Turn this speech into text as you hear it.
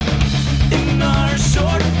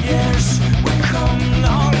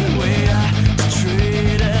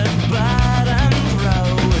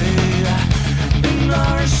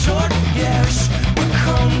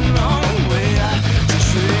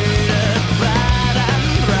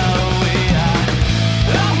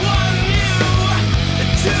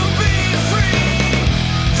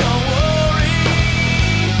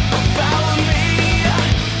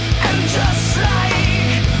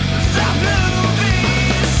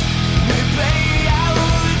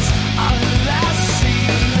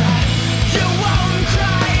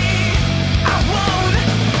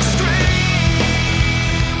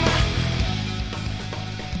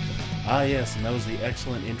That was the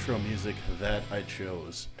excellent intro music that I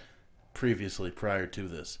chose prior to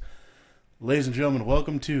this. Ladies and gentlemen,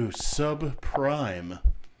 welcome to Subprime,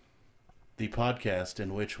 the podcast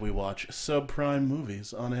in which we watch subprime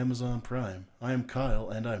movies on Amazon Prime. I am Kyle,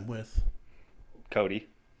 and I'm with... Cody.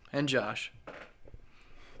 And Josh.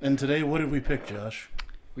 And today, what did we pick, Josh?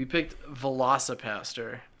 We picked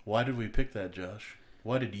Velocipaster. Why did we pick that, Josh?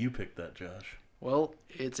 Why did you pick that, Josh? Well,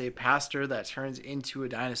 it's a pastor that turns into a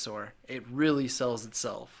dinosaur. It really sells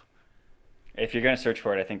itself. If you're going to search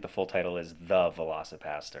for it, I think the full title is The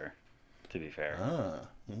Velocipaster, to be fair. Ah,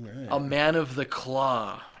 all right. A man of the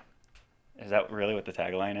claw. Is that really what the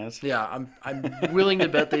tagline is? Yeah, I'm willing to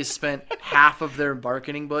bet they spent half of their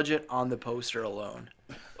marketing budget on the poster alone.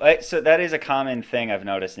 So that is a common thing I've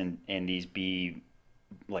noticed in these B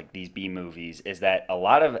movies, is that a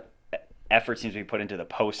lot of effort seems to be put into the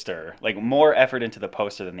poster, like more effort into the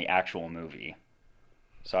poster than the actual movie.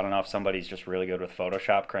 So I don't know if somebody's just really good with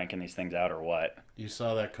Photoshop cranking these things out or what. You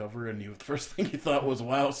saw that cover and the first thing you thought was,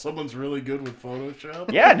 wow, someone's really good with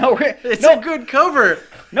Photoshop? Yeah, no, It's a good cover.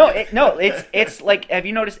 It's like, have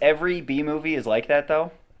you noticed every B movie is like that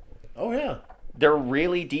though? Oh, yeah. They're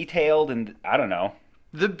really detailed and I don't know.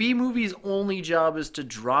 The B movie's only job is to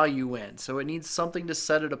draw you in, so it needs something to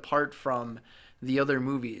set it apart from the other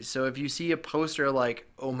movies. So if you see a poster like,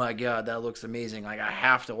 oh my god, that looks amazing, like I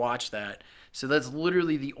have to watch that. So that's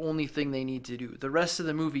literally the only thing they need to do. The rest of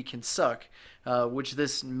the movie can suck, which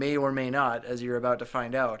this may or may not, as you're about to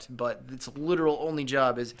find out. But its literal only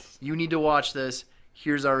job is, you need to watch this,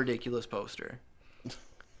 here's our ridiculous poster.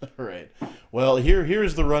 Right. Well,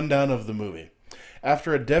 here's the rundown of the movie.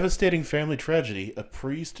 After a devastating family tragedy, a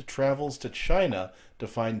priest travels to China to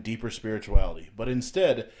find deeper spirituality, but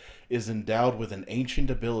instead is endowed with an ancient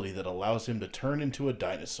ability that allows him to turn into a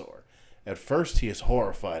dinosaur. At first, he is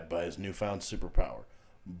horrified by his newfound superpower,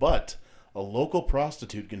 but a local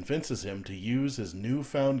prostitute convinces him to use his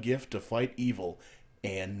newfound gift to fight evil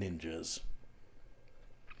and ninjas.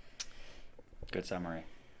 Good summary.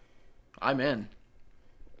 I'm in.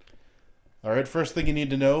 All right, first thing you need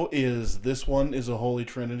to know is this one is a Holy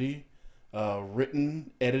Trinity,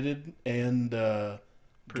 written, edited, and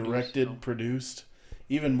produced.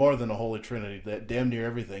 Even more than a Holy Trinity, that damn near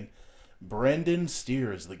everything. Brendan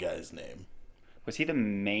Steer is the guy's name. Was he the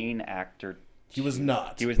main actor? He was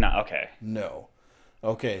not. He was not. Okay. No.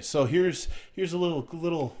 Okay, so here's a little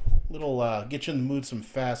get you in the mood, some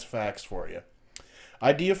fast facts for you.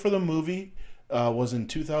 Idea for the movie was in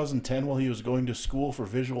 2010 while he was going to school for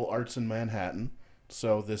visual arts in Manhattan.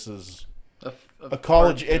 So this is a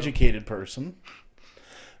college-educated person.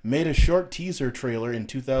 Made a short teaser trailer in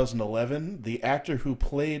 2011. The actor who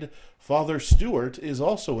played Father Stewart is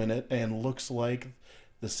also in it and looks like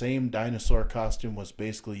the same dinosaur costume was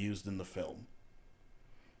basically used in the film.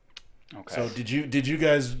 Okay. So did you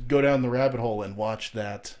guys go down the rabbit hole and watch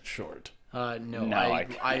that short? No,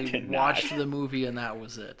 I did not. watched the movie and that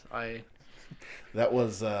was it. That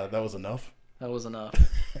was enough. That was enough.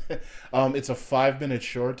 It's a 5-minute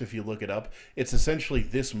short if you look it up. It's essentially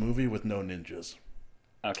this movie with no ninjas.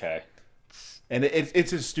 Okay. And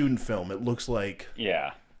it's a student film. It looks like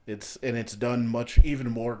it's done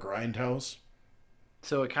even more grindhouse.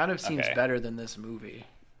 So it kind of seems better than this movie.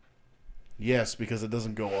 Yes, because it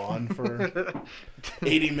doesn't go on for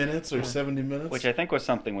 80 minutes or 70 minutes. Which I think was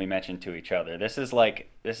something we mentioned to each other. This is like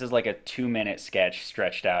a 2-minute sketch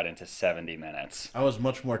stretched out into 70 minutes. I was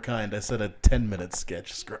much more kind. I said a 10-minute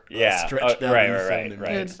sketch stretched out into 70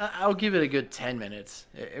 minutes. I'll give it a good 10 minutes.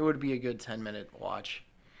 It would be a good 10-minute watch.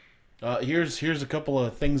 Here's a couple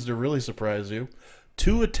of things to really surprise you.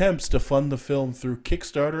 2 attempts to fund the film through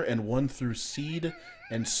Kickstarter and 1 through Seed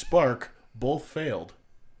and Spark both failed.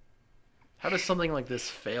 How does something like this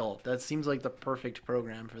fail? That seems like the perfect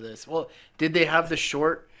program for this. Well, did they have the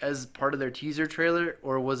short as part of their teaser trailer,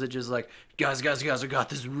 or was it just like, guys, I got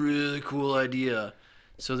this really cool idea.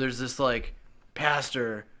 So there's this like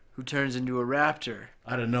pastor who turns into a raptor.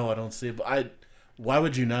 I don't know. I don't see it, but why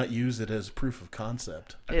would you not use it as proof of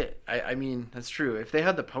concept? I mean, that's true. If they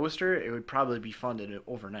had the poster, it would probably be funded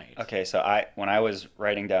overnight. Okay, so when I was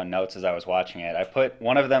writing down notes as I was watching it, I put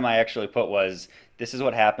one of them I actually put was, this is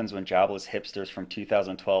what happens when jobless hipsters from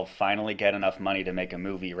 2012 finally get enough money to make a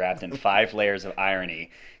movie wrapped in 5 layers of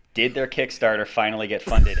irony. Did their Kickstarter finally get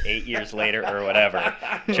funded 8 years later or whatever?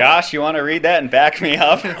 Josh, you want to read that and back me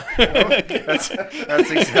up? That's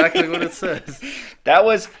exactly what it says.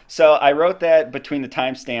 So I wrote that between the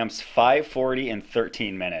timestamps 5:40 and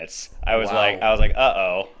 13 minutes. I was like,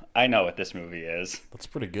 uh-oh, I know what this movie is. That's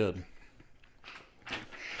pretty good.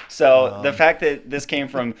 So the fact that this came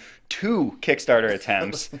from 2 Kickstarter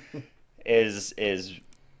attempts is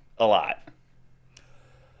a lot.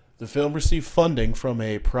 The film received funding from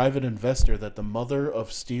a private investor that the mother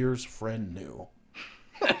of Steer's friend knew.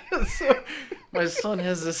 So, my son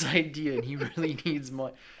has this idea and he really needs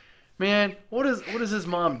money. Man, what is his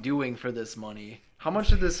mom doing for this money? How much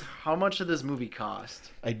did this movie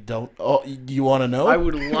cost? I don't. Oh, you want to know? I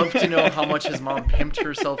would love to know how much his mom pimped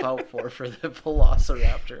herself out for the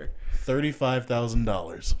Velociraptor.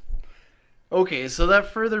 $35,000. Okay, so that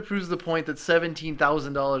further proves the point that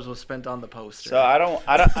 $17,000 was spent on the poster. So I don't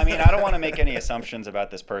want to make any assumptions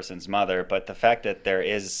about this person's mother, but the fact that there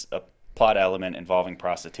is a plot element involving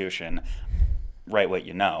prostitution, write what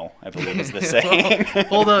you know, I believe is the saying.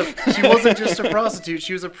 Hold up. She wasn't just a prostitute.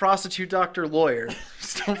 She was a prostitute doctor lawyer.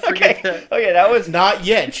 Just don't forget that. Okay, that was Not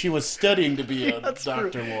yet. She was studying to be a That's doctor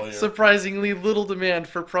true. lawyer. Surprisingly little demand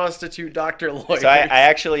for prostitute doctor lawyers. So I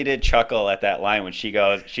actually did chuckle at that line when she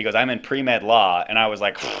goes, I'm in pre-med law, and I was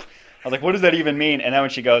like, what does that even mean? And then when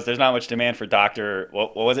she goes, there's not much demand for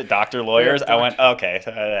what was it, doctor lawyers? Yeah, I went, okay,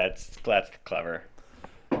 so that's clever.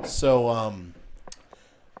 So,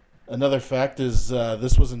 another fact is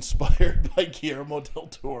this was inspired by Guillermo del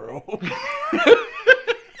Toro.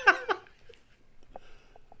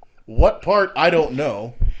 What part, I don't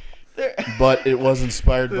know. But it was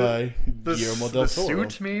inspired by Guillermo del Toro. The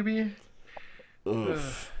suit, maybe?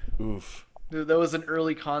 Oof. Oof. Dude, that was an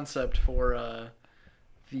early concept for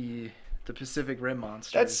the Pacific Rim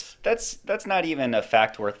monsters. That's not even a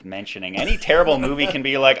fact worth mentioning. Any terrible movie can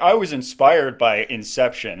be like, I was inspired by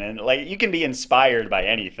Inception, and like you can be inspired by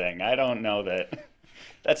anything. I don't know that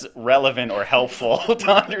that's relevant or helpful to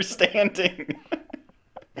understanding.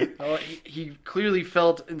 Well, he clearly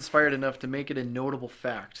felt inspired enough to make it a notable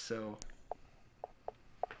fact. So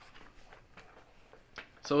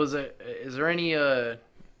is there any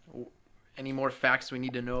more facts we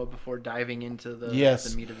need to know before diving into the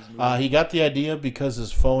meat of his movie? He got the idea because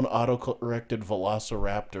his phone auto-corrected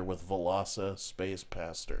Velociraptor with Veloci Space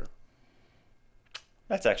Pastor.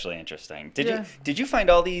 That's actually interesting. Did you find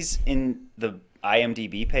all these in the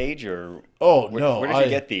IMDb page, or no? Where did you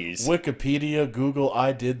get these? Wikipedia, Google.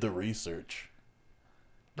 I did the research.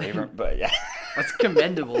 But yeah, That's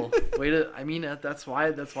commendable. That's why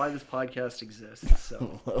this podcast exists.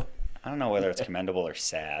 So I don't know whether it's commendable or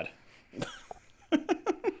sad.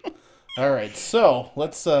 All right, so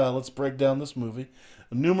let's break down this movie.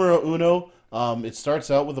 Numero uno. It starts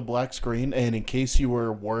out with a black screen, and in case you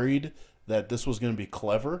were worried that this was going to be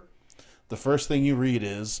clever, the first thing you read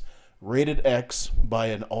is rated X by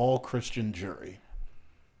an all-Christian jury.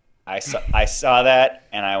 I saw that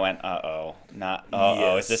and I went,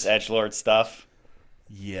 is this edgelord stuff?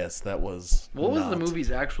 Yes, that was. What was the movie's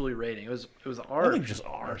actually rating? It was R. I think just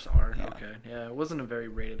R. Just R. Yeah. Okay, yeah, it wasn't a very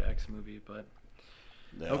rated X movie, but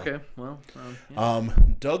Yeah. okay, well.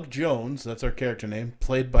 Doug Jones, that's our character name,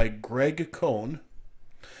 played by Greg Cohn.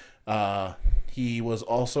 He was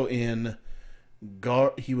also in.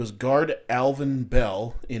 He was Guard Alvin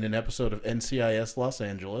Bell in an episode of NCIS Los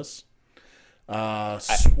Angeles.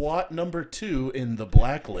 SWAT number 2 in The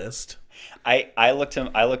Blacklist. I looked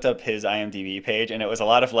up his IMDb page, and it was a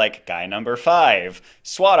lot of like guy number 5,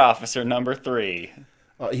 SWAT officer number 3.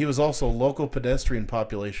 He was also local pedestrian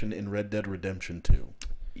population in Red Dead Redemption 2.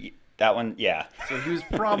 That one, yeah. So he was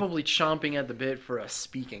probably chomping at the bit for a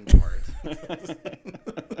speaking part.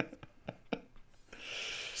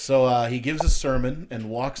 So he gives a sermon and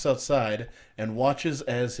walks outside and watches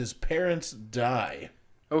as his parents die.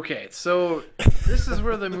 Okay, so this is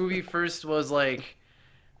where the movie first was like,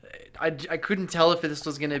 I couldn't tell if this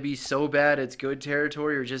was going to be so bad it's good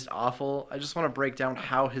territory or just awful. I just want to break down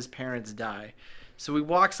how his parents die. So he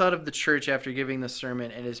walks out of the church after giving the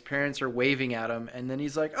sermon, and his parents are waving at him, and then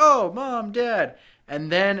he's like, oh, Mom, Dad.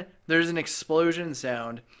 And then there's an explosion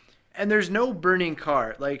sound, and there's no burning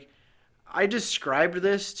car. Like, I described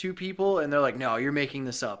this to people, and they're like, no, you're making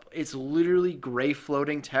this up. It's literally gray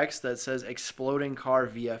floating text that says exploding car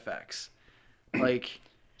VFX. Like...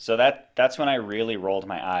 So that's when I really rolled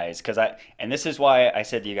my eyes, and this is why I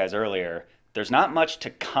said to you guys earlier, there's not much to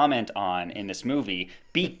comment on in this movie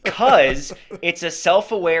because it's a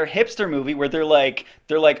self-aware hipster movie where they're like,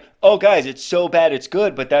 oh guys, it's so bad it's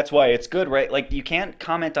good, but that's why it's good, right? Like you can't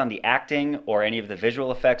comment on the acting or any of the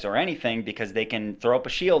visual effects or anything because they can throw up a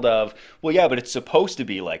shield of, well, yeah, but it's supposed to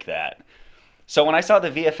be like that. So when I saw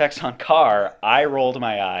the VFX on Car, I rolled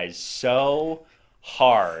my eyes so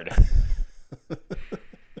hard.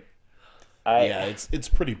 It's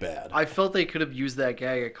pretty bad. I felt they could have used that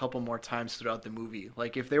gag a couple more times throughout the movie.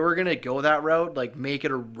 Like, if they were going to go that route, like, make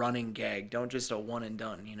it a running gag. Don't just a one and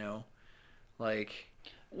done, you know? Like...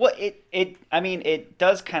 Well, it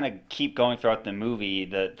does kind of keep going throughout the movie,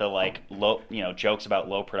 the like, low, jokes about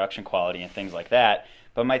low production quality and things like that.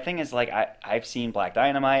 But my thing is, like, I've seen Black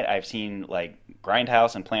Dynamite, I've seen, like,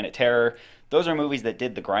 Grindhouse and Planet Terror. Those are movies that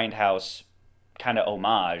did the Grindhouse kind of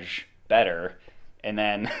homage better. And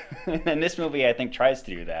then, and then this movie, I think, tries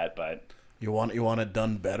to do that, but... You want it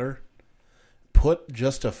done better? Put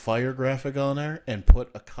just a fire graphic on there and put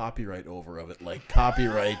a copyright over of it. Like,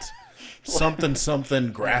 copyright something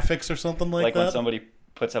graphics or something like that. Like when somebody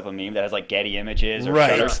puts up a meme that has like Getty Images or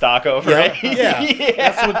Right. Shutterstock over Yeah, it.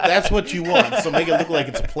 yeah. That's what you want. So make it look like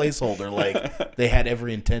it's a placeholder. Like they had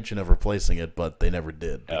every intention of replacing it, but they never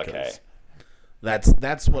did. Because Okay.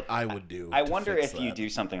 That's what I would do. I to wonder fix if you that. do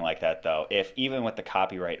something like that, though, if even with the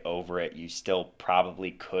copyright over it, you still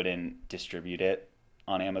probably couldn't distribute it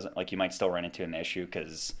on Amazon. Like you might still run into an issue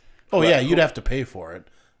because... Oh yeah, you'd have to pay for it.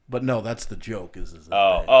 But no, that's the joke. Is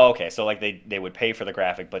that Okay. So like they would pay for the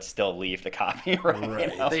graphic, but still leave the copyright.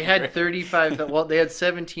 Right. You know? They had 35. Well, they had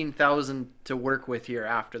 17,000 to work with here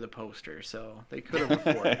after the poster, so they could have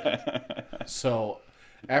afforded it. So,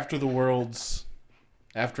 after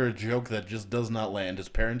a joke that just does not land, his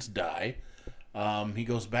parents die. He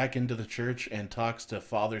goes back into the church and talks to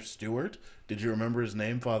Father Stewart. Did you remember his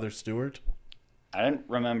name, Father Stewart? I didn't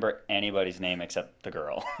remember anybody's name except the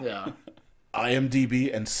girl. Yeah.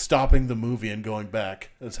 IMDb and stopping the movie and going back.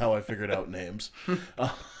 That's how I figured out names,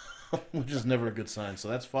 which is never a good sign. So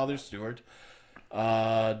that's Father Stewart,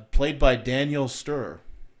 played by Daniel Stern.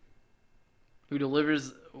 Who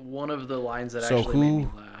delivers one of the lines that So actually made me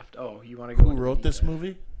who- laugh. Oh, you want to go? Who into wrote the this deep dive?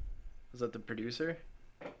 movie? Was that the producer?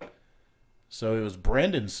 So it was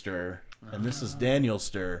Brandon Stern, and this is Daniel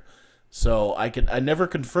Stern. So I never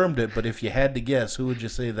confirmed it, but if you had to guess, who would you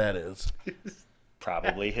say that is?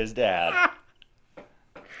 Probably his dad.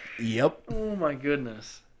 Yep. Oh my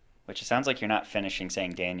goodness. Which it sounds like you're not finishing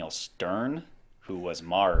saying Daniel Stern, who was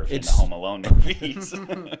Marv in the It's- Home Alone movies.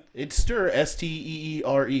 It's Stir, Steere,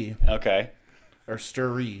 Okay, or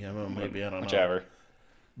Sturry. I don't know, maybe I don't know. whichever.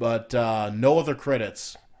 But no other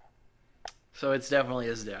credits. So it's definitely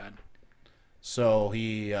his dad. So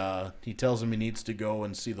he tells him he needs to go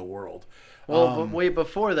and see the world. Well, but wait,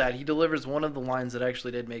 before that, he delivers one of the lines that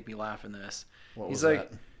actually did make me laugh in this. What He's was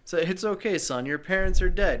like, that? "So it's okay, son. Your parents are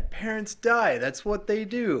dead. Parents die. That's what they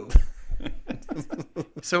do."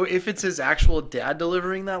 So if it's his actual dad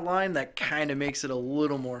delivering that line, that kind of makes it a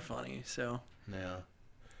little more funny. So Yeah.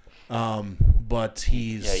 But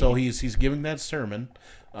he's giving that sermon.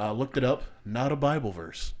 Looked it up. Not a Bible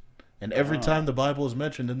verse. And every time the Bible is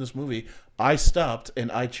mentioned in this movie, I stopped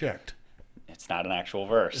and I checked. It's not an actual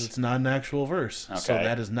verse. It's not an actual verse. So Okay.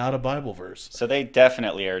 that is not a Bible verse. So they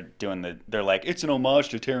definitely are doing they're like, it's an homage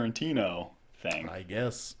to Tarantino thing. I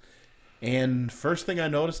guess. And first thing I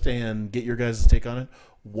noticed, and get your guys' take on it,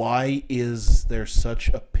 why is there such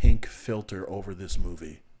a pink filter over this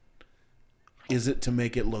movie? Is it to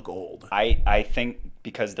make it look old? I think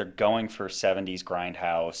because they're going for 70s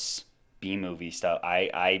grindhouse B-movie stuff,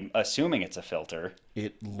 I'm assuming it's a filter.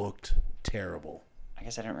 It looked terrible. I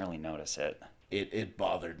guess I didn't really notice it. It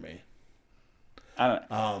bothered me. I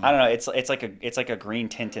don't know. It's like a green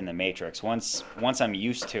tint in the Matrix. Once I'm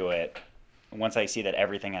used to it, once I see that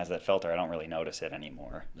everything has that filter, I don't really notice it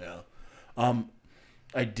anymore. Yeah.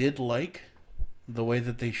 I did like the way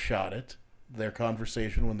that they shot it. Their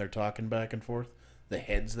conversation when they're talking back and forth. The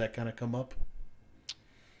heads that kind of come up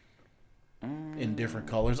in different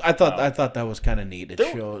colors. I thought that was kind of neat.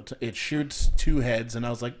 It shoots two heads, and I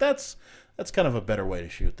was like, that's kind of a better way to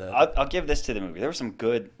shoot that. I'll give this to the movie. There was some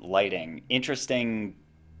good lighting, interesting,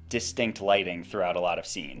 distinct lighting throughout a lot of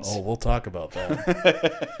scenes. Oh, we'll talk about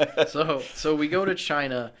that. so we go to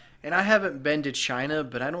China, and I haven't been to China,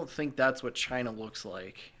 but I don't think that's what China looks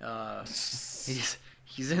like.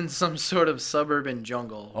 He's in some sort of suburban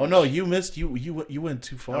jungle. Oh no, you missed. You went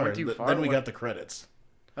too far. went too far? Then we What? got the credits.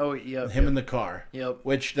 Oh yeah, Him in the car. Yep.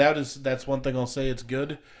 Which that's one thing I'll say. It's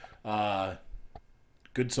good.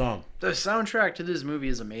 Good song. The soundtrack to this movie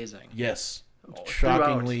is amazing. Yes. Throughout.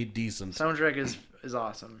 Shockingly decent. Soundtrack is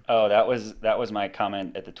awesome. Oh, that was my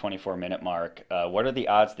comment at the 24-minute mark. What are the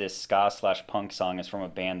odds this ska/punk song is from a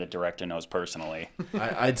band the director knows personally?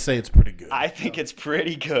 I'd say it's pretty good. I think it's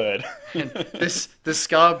pretty good. And the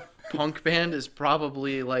ska punk band is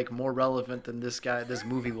probably like more relevant than this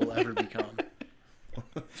movie will ever become.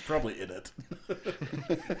 It's probably in it.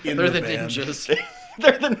 They're the ninjas.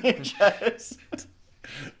 They're the ninjas.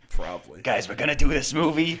 Probably. Guys, we're gonna do this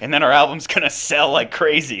movie, and then our album's gonna sell like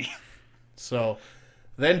crazy. So,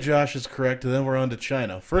 then Josh is correct, and then we're on to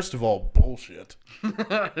China. First of all, bullshit.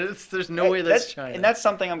 There's no way that's China. And that's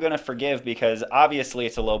something I'm gonna forgive because obviously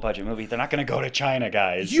it's a low-budget movie. They're not gonna go to China,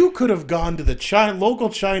 guys. You could have gone to the local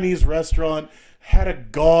Chinese restaurant, had a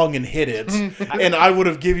gong and hit it, and I would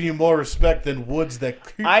have given you more respect than woods that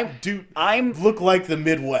look like the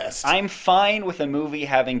Midwest. I'm fine with a movie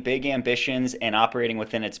having big ambitions and operating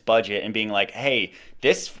within its budget and being like, hey,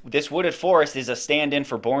 this wooded forest is a stand-in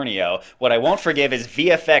for Borneo. What I won't forgive is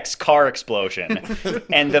VFX car explosion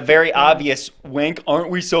and the very obvious wink, aren't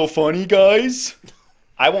we so funny, guys?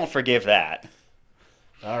 I won't forgive that.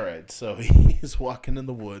 All right, so he's walking in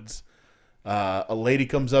the woods. A lady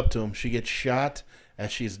comes up to him. She gets shot.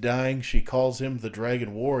 As she's dying, she calls him the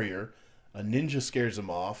Dragon Warrior. A ninja scares him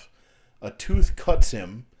off. A tooth cuts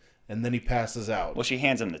him, and then he passes out. Well, she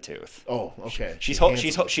hands him the tooth. Oh, okay. She's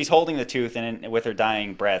holding the tooth, and with her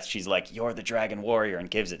dying breath, she's like, "You're the Dragon Warrior," and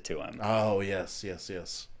gives it to him. Oh, yes.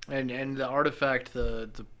 And the artifact, the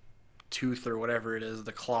tooth or whatever it is,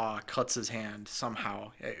 the claw cuts his hand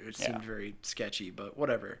somehow. It seemed very sketchy, but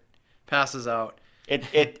whatever. Passes out.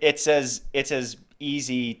 It's as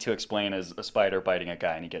easy to explain as a spider biting a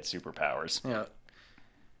guy and he gets superpowers. Yeah.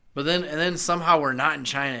 But then somehow we're not in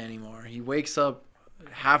China anymore. He wakes up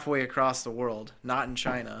halfway across the world, not in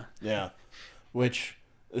China. Yeah. Which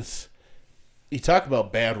is, you talk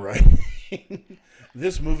about bad writing.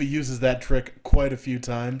 This movie uses that trick quite a few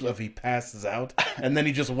times of he passes out and then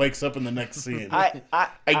he just wakes up in the next scene.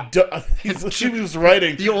 She was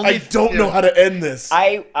writing, I don't know how to end this.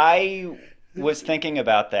 I was thinking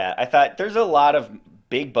about that. I thought there's a lot of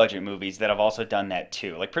big budget movies that have also done that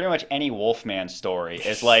too. Like pretty much any Wolfman story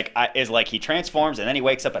is like he transforms and then he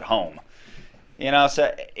wakes up at home. You know,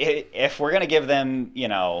 so if we're gonna give them, you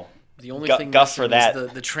know, the only thing guff for that,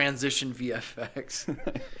 is the transition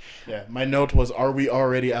VFX. Yeah, my note was, "Are we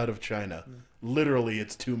already out of China?" Literally,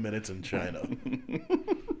 it's 2 minutes in China.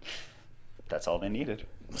 That's all they needed.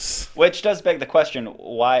 Which does beg the question: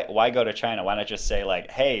 why go to China? Why not just say like,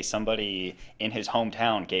 "Hey, somebody in his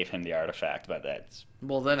hometown gave him the artifact"? But that's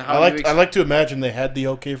well, then I like to imagine they had the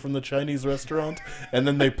okay from the Chinese restaurant, and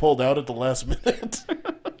then they pulled out at the last minute.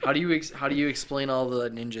 How do you explain all the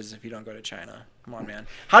ninjas if you don't go to China? Come on, man.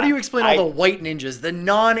 How do you explain all the white ninjas, the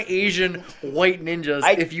non-Asian white ninjas,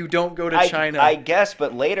 if you don't go to China? I guess,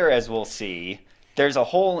 but later, as we'll see, there's a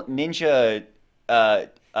whole ninja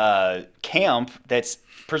camp that's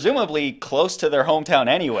presumably close to their hometown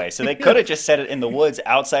anyway. So they could have just set it in the woods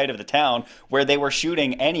outside of the town where they were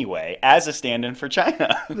shooting anyway as a stand-in for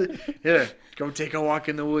China. Yeah, go take a walk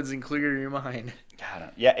in the woods and clear your mind.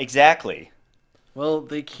 Yeah, exactly. Well,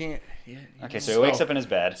 they can't. Yeah, okay, so he wakes up in his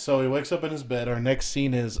bed. So he wakes up in his bed. Our next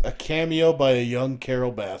scene is a cameo by a young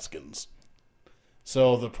Carol Baskins.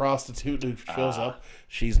 So the prostitute who shows up,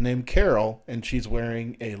 she's named Carol, and she's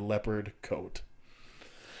wearing a leopard coat.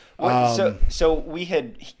 So we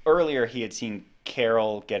had earlier he had seen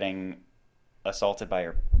Carol getting assaulted by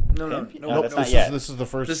her. No, that's not yet. This is the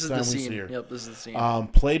first time we see her. Yep, this is the scene.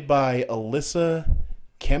 Played by Alyssa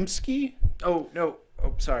Kemsky. Oh no!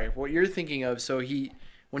 Oh, sorry. What you're thinking of? So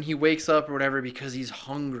when he wakes up or whatever because he's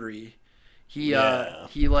hungry, he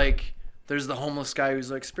like there's the homeless guy who's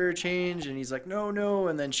like spare change and he's like no,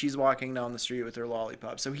 and then she's walking down the street with her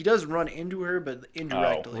lollipop. So he does run into her, but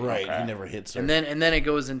indirectly. Oh, right. Okay. He never hits her. And then it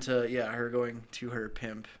goes into her going to her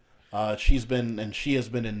pimp. She has been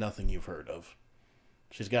in nothing you've heard of.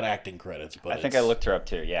 She's got acting credits, but I think I looked her up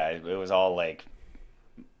too. Yeah, it was all like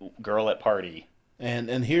girl at party.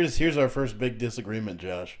 And here's our first big disagreement,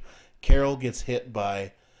 Josh. Carol gets hit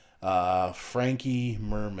by Frankie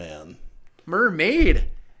Merman. Mermaid.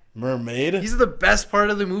 He's the best part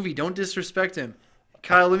of the movie. Don't disrespect him.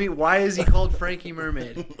 Kyle, why is he called Frankie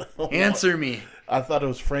Mermaid? Answer me. I thought it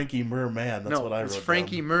was Frankie Merman. That's what I wrote. It's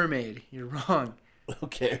Frankie down. Mermaid. You're wrong.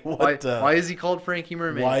 Okay. Why is he called Frankie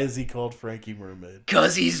Mermaid? Why is he called Frankie Mermaid?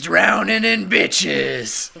 'Cause he's drowning in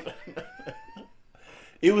bitches.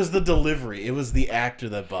 It was the delivery. It was the actor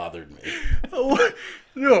that bothered me.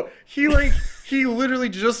 No, he literally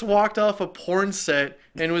just walked off a porn set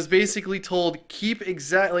and was basically told, keep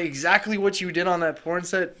exactly what you did on that porn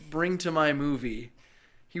set, bring to my movie.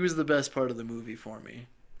 He was the best part of the movie for me.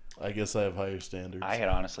 I guess I have higher standards. I had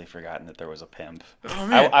honestly forgotten that there was a pimp. Oh,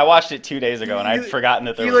 man. I watched it 2 days ago and I'd forgotten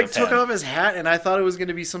that there was a pimp. He took off his hat and I thought it was going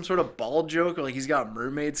to be some sort of bald joke or like he's got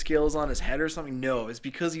mermaid scales on his head or something. No, it's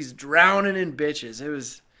because he's drowning in bitches. It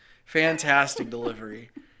was fantastic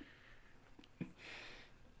delivery.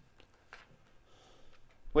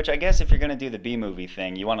 Which I guess if you're going to do the B-movie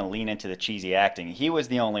thing, you want to lean into the cheesy acting. He was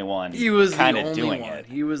the only one kind of doing it.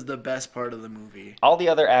 He was the best part of the movie. All the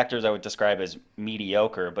other actors I would describe as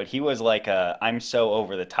mediocre, but he was like I'm so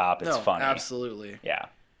over the top, it's funny. Absolutely. Yeah.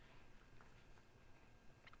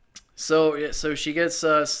 So she gets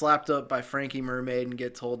slapped up by Frankie Mermaid and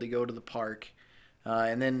get told to go to the park.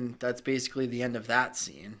 And then that's basically the end of that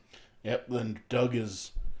scene. Yep. Then Doug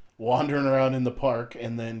is wandering around in the park,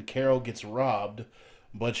 and then Carol gets robbed,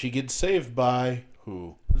 but she gets saved by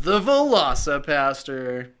who? The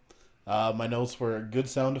Velocipaster. My notes were good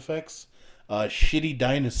sound effects, shitty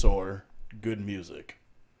dinosaur, good music.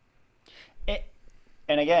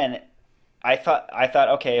 And again, I thought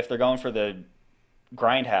okay, if they're going for the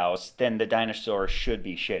grindhouse, then the dinosaur should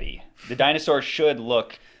be shitty. The dinosaur should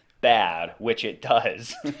look bad, which it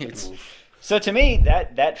does. So to me,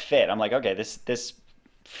 that fit. I'm like, okay, this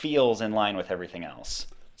feels in line with everything else.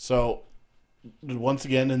 So once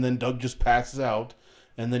again, and then Doug just passes out,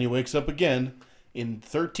 and then he wakes up again in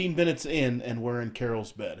 13 minutes in, and we're in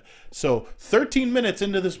Carol's bed. So 13 minutes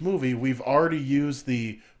into this movie, we've already used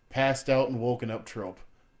the passed out and woken up trope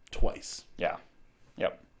twice. Yeah.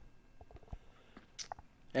 Yep.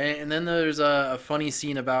 And then there's a funny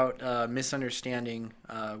scene about misunderstanding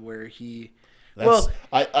where he...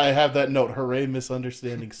 I have that note. Hooray,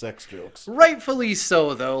 misunderstanding sex jokes. Rightfully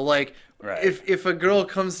so, though. Like, Right. if a girl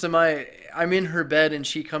comes to I'm in her bed and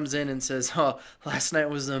she comes in and says, "Oh, last night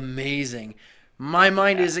was amazing," my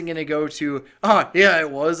mind isn't going to go to, yeah,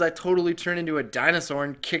 it was. I totally turned into a dinosaur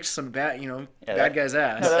and kicked some bad guy's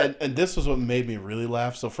ass. And this was what made me really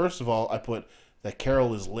laugh. So first of all, I put that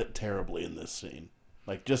Carol is lit terribly in this scene.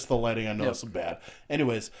 Like, just the lighting, I know it's bad.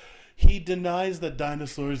 Anyways, he denies that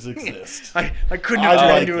dinosaurs exist. I couldn't have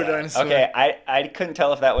turned into a that. dinosaur. Okay, I couldn't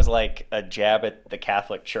tell if that was like a jab at the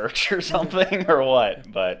Catholic Church or something or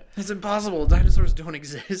what, but It's impossible. Dinosaurs don't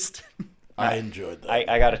exist. I enjoyed that.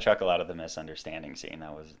 I got a chuckle out of the misunderstanding scene.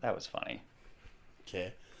 That was funny.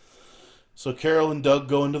 Okay. So Carol and Doug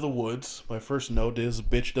go into the woods. My first note is,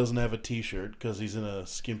 bitch doesn't have a t-shirt because he's in a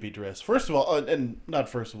skimpy dress. First of all, and not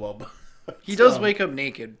first of all, but... He does wake up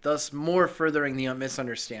naked, thus more furthering the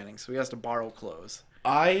misunderstanding, so he has to borrow clothes.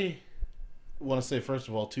 I want to say, first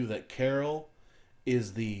of all, too, that Carol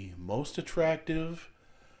is the most attractive,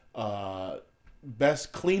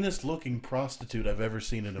 best, cleanest looking prostitute I've ever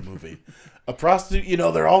seen in a movie. A prostitute,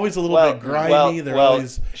 they're always a little bit grimy. They're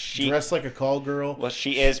always dressed like a call girl. Well,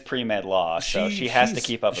 she is pre-med law, so she has to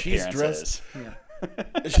keep up appearances.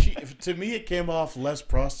 To me, it came off less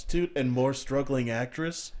prostitute and more struggling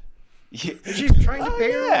actress. She's trying to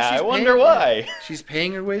pay her. Yeah, I wonder why. She's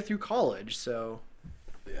paying her way through college, so...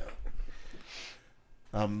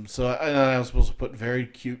 So I was supposed to put very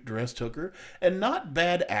cute dressed hooker and not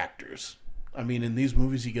bad actors. I mean, in these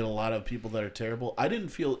movies, you get a lot of people that are terrible. I didn't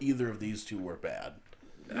feel either of these two were bad.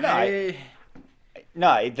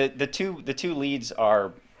 No, the two leads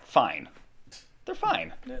are fine. They're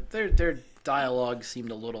fine. Their dialogue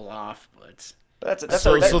seemed a little off, but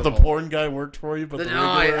so the porn guy worked for you, but the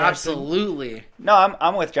regular absolutely. No,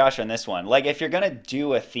 I'm with Josh on this one. Like, if you're gonna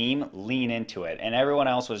do a theme, lean into it, and everyone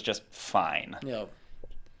else was just fine. Yep.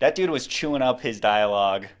 That dude was chewing up his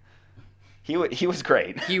dialogue. He was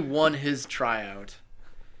great. He won his tryout.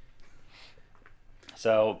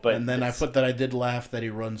 So, but and then I put that I did laugh that he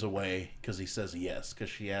runs away because he says yes, because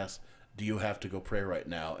she asks, "Do you have to go pray right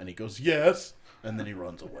now?" And he goes, "Yes," and then he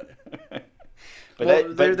runs away.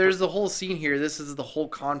 There's the whole scene here. This is the whole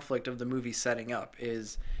conflict of the movie setting up.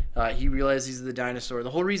 Is he realizes he's the dinosaur.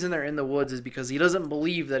 The whole reason they're in the woods is because he doesn't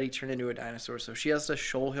believe that he turned into a dinosaur. So she has to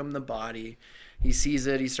show him the body. He sees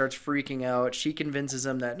it. He starts freaking out. She convinces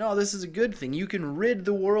him that, no, this is a good thing. You can rid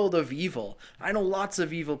the world of evil. I know lots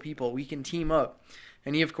of evil people. We can team up.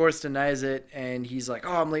 And he, of course, denies it. And he's like,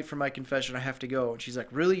 oh, I'm late for my confession. I have to go. And she's like,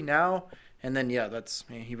 really, now? And then,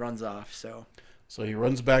 he runs off. So he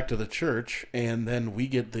runs back to the church. And then we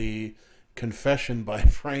get the confession by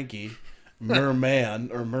Frankie, Merman,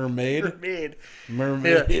 or Mermaid.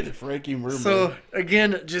 Mermaid. Yeah. Frankie Mermaid. So,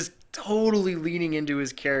 again, just totally leaning into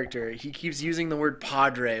his character. He keeps using the word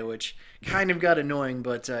padre, which kind of got annoying,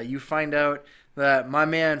 but you find out that my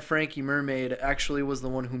man Frankie Mermaid actually was the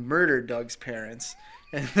one who murdered Doug's parents.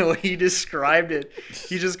 And the way he described it,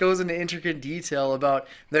 he just goes into intricate detail about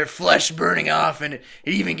their flesh burning off, and it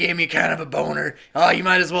even gave me kind of a boner. Oh, you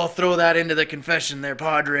might as well throw that into the confession there,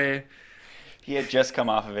 padre. He had just come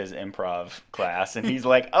off of his improv class, and he's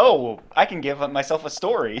like, oh, I can give myself a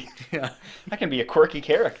story. Yeah. I can be a quirky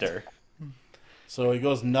character. So he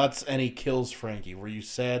goes nuts, and he kills Frankie. Were you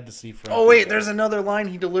sad to see Frankie? Oh, wait, there's another line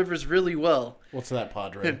he delivers really well. What's that,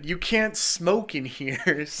 Padre? You can't smoke in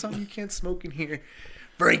here. You can't smoke in here.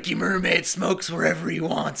 Frankie Mermaid smokes wherever he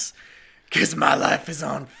wants, because my life is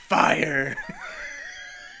on fire.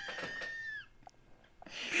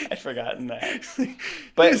 I'd forgotten that.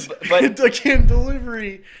 But again,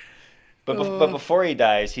 delivery. But before he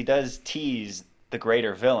dies, he does tease the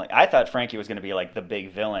greater villain. I thought Frankie was going to be like the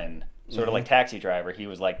big villain, sort of like Taxi Driver. He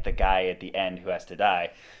was like the guy at the end who has to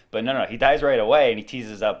die. But no, he dies right away, and he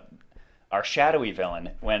teases up our shadowy villain,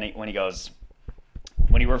 when he goes,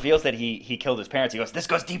 when he reveals that he killed his parents, he goes, "This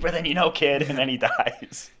goes deeper than you know, kid," and then he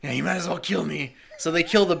dies. Yeah, you might as well kill me. So they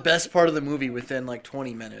kill the best part of the movie within like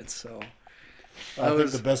 20 minutes. So I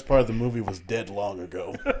think the best part of the movie was dead long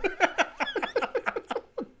ago.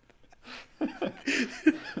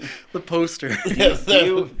 the poster. Yes,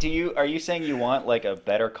 Are you saying you want like a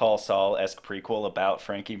Better Call Saul-esque prequel about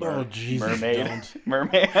Frankie Jesus, Mermaid? don't.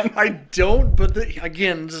 Merman? I don't, but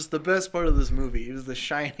again, just the best part of this movie is the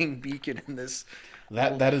shining beacon in this.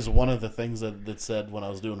 That is one of the things that said when I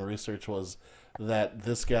was doing research was that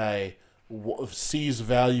this guy sees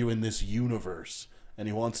value in this universe and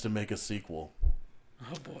he wants to make a sequel.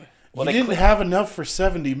 Oh boy! Well, he didn't have enough for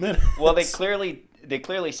 70 minutes. Well, they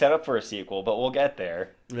clearly set up for a sequel, but we'll get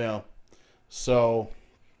there. Yeah. So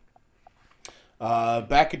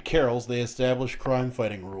back at Carol's, they establish crime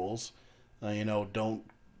fighting rules. Who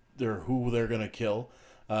they're gonna kill.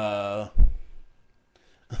 I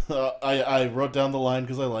wrote down the line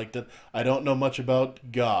because I liked it. I don't know much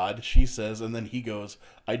about God, she says, and then he goes,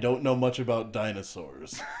 I don't know much about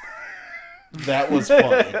dinosaurs. That was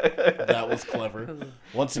funny. That was clever.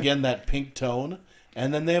 Once again, that pink tone,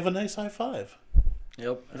 and then they have a nice high five.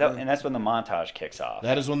 Yep. And that's when the montage kicks off.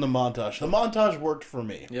 That is when the montage worked for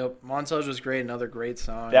me. Yep. Montage was great. Another great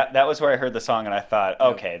song. That was where I heard the song and I thought,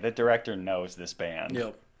 okay, the director knows this band.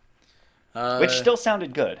 Yep. Which still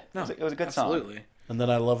sounded good. No, it was a good absolutely. song. And then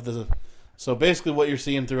I love so basically what you're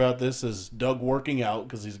seeing throughout this is Doug working out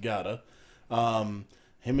because he's gotta. Him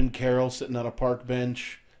and Carol sitting on a park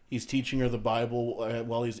bench. He's teaching her the Bible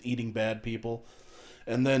while he's eating bad people.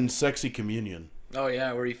 And then sexy communion. Oh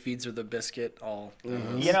yeah, where he feeds her the biscuit all.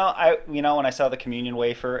 Mm-hmm. When I saw the communion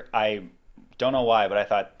wafer, I don't know why, but I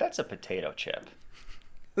thought that's a potato chip.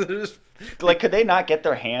 Like, could they not get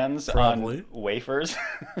their hands on wafers?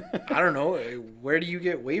 I don't know. Where do you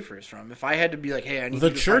get wafers from? If I had to be like, hey, I need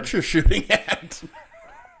the church you're shooting at.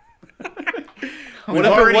 What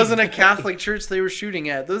if it wasn't a Catholic church they were shooting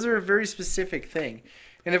at? Those are a very specific thing.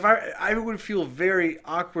 And if I would feel very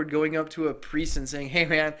awkward going up to a priest and saying, hey,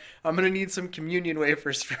 man, I'm going to need some communion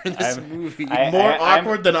wafers for this movie. More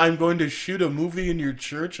awkward than I'm going to shoot a movie in your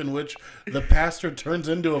church in which the pastor turns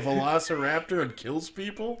into a velociraptor and kills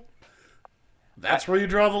people? That's where you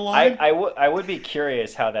draw the line? I would be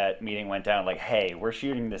curious how that meeting went down. Like, hey, we're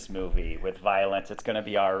shooting this movie with violence. It's going to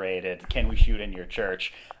be R-rated. Can we shoot in your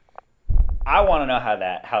church? I want to know how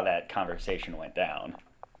that conversation went down.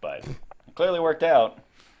 But it clearly worked out.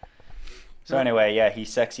 So anyway, yeah, he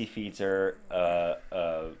sexy feeds her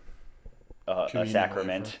a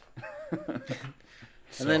sacrament.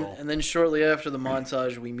 And then shortly after the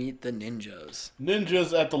montage, we meet the ninjas.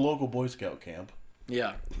 Ninjas at the local Boy Scout camp.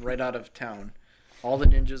 Yeah, right out of town. All the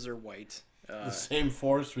ninjas are white. The same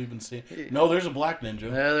forest we've been seeing. No, there's a black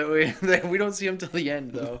ninja. We don't see him till the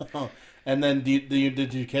end, though. And then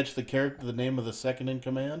did you catch the name of the second in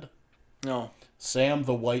command? No. Sam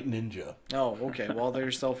the White Ninja. Oh, okay. Well,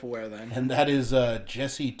 they're self-aware then. And that is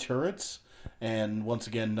Jesse Turrets. And once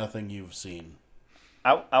again, nothing you've seen.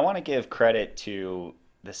 I want to give credit to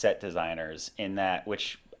the set designers in that,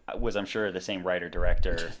 which was, I'm sure, the same writer,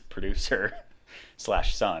 director, producer /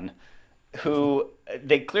 son, who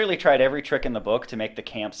they clearly tried every trick in the book to make the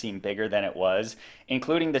camp seem bigger than it was,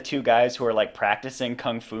 including the two guys who are like practicing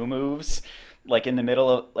kung fu moves, like in the middle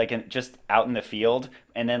of, like just out in the field,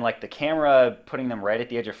 and then like the camera putting them right at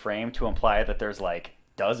the edge of frame to imply that there's like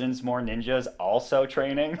dozens more ninjas also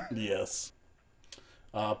training. Yes.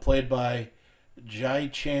 Played by Jai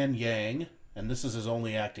Chan Yang, and this is his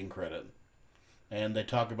only acting credit. And they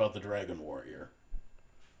talk about the Dragon Warrior.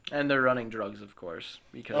 And they're running drugs, of course,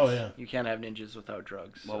 because you can't have ninjas without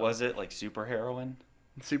drugs. So. What was it? Like super heroin?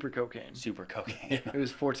 Super cocaine. Super cocaine. Yeah. It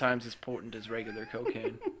was 4 times as potent as regular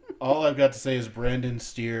cocaine. All I've got to say is Brandon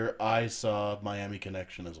Steer, I saw Miami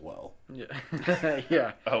Connection as well. Yeah.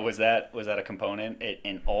 Yeah. Oh, was that a component?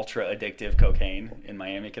 An ultra addictive cocaine in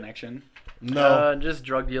Miami Connection? No. Just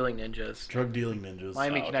drug dealing ninjas. Drug dealing ninjas.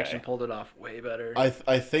 Miami Connection pulled it off way better.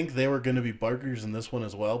 I think they were going to be bikers in this one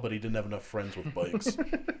as well, but he didn't have enough friends with bikes.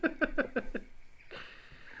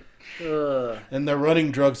 And they're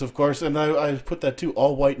running drugs, of course, and I put that too.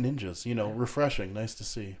 All white ninjas, refreshing, nice to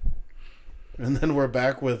see. And then we're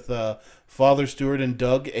back with Father Stewart and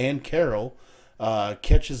Doug and Carol.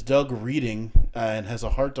 Catches Doug reading and has a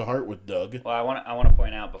heart-to-heart with Doug. Well, I want to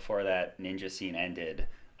point out before that ninja scene ended,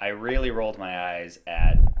 I really rolled my eyes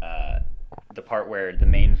at the part where the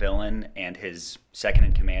main villain and his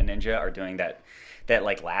second-in-command ninja are doing that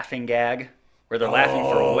like laughing gag where they're laughing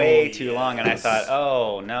for way too long, and I thought,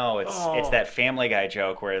 oh no, it's that Family Guy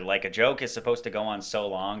joke where like a joke is supposed to go on so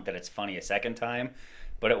long that it's funny a second time.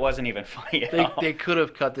 but it wasn't even funny at They all. they could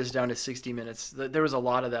have cut this down to 60 minutes. There was a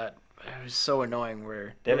lot of that. It was so annoying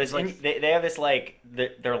where They have it this, was like, they have this like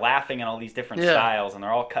they're laughing in all these different Yeah. styles, and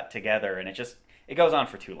they're all cut together, and it goes on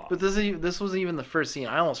for too long. but this wasn't even the first scene.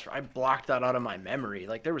 I blocked that out of my memory.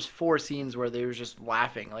 Like there was 4 scenes where they were just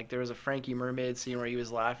laughing. Like there was a Frankie Mermaid scene where he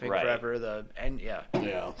was laughing Right. forever. Yeah.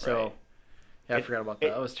 So Right. yeah, I forgot about that.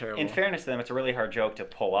 That was terrible. In fairness to them, it's a really hard joke to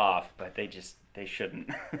pull off, but they shouldn't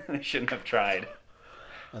they shouldn't have tried.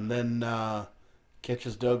 And then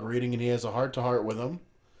catches Doug reading, and he has a heart-to-heart with him.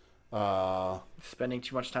 Spending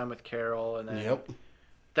too much time with Carol, and then Yep.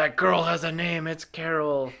 that girl has a name. It's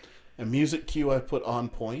Carol. A music cue I put on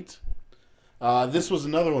point. This was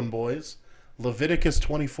another one, boys. Leviticus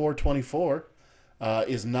 24:24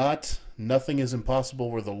 is not nothing is impossible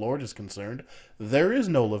where the Lord is concerned. There is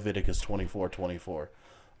no Leviticus 24:24.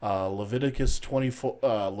 Leviticus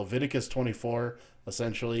 24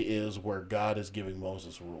 essentially is where God is giving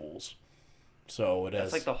Moses rules. So it has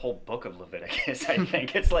It's like the whole book of Leviticus. I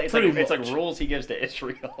think it's like Pretty it's like much. rules he gives to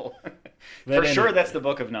Israel. But For sure, anyway. that's the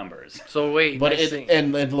book of Numbers. So wait, but next it thing-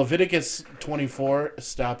 and Leviticus 24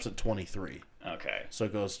 stops at 23. Okay. So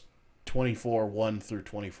it goes 24:1 through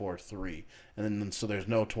 24:3, and then so there's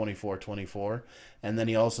no 24:24, and then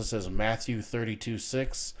he also says Matthew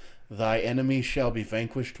 32:6, thy enemy shall be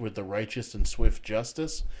vanquished with the righteous and swift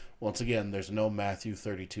justice. Once again, there's no Matthew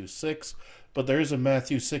 32:6, but there is a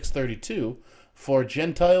Matthew 6:32. For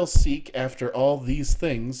Gentiles seek after all these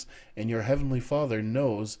things, and your heavenly Father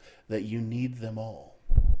knows that you need them all.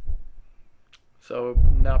 so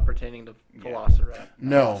not pertaining to Velociraptor.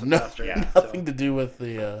 No, Yeah, nothing to do with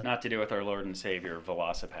the. Not to do with our Lord and Savior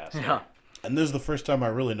Velocipaster. Yeah. And this is the first time I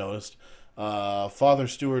really noticed. Father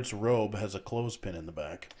Stewart's robe has a clothespin in the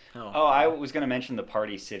back. Oh, I was going to mention the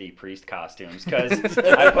Party City priest costumes because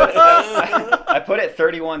I put it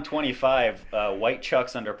 3125 white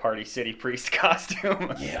chucks under Party City priest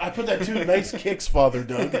costume. Yeah, I put that too. Nice kicks, Father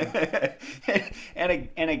Doug.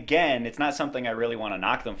 and again, it's not something I really want to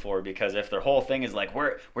knock them for because if their whole thing is like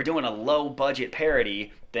we're doing a low budget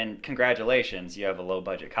parody, then congratulations, you have a low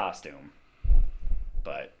budget costume.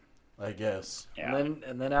 But I guess. yeah,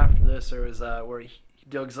 And then after this, there was where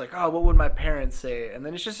Doug's like, "Oh, what would my parents say?" And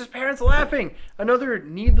then it's just his parents laughing. Another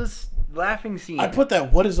needless laughing scene. I put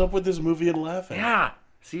that. What is up with this movie and laughing? Yeah.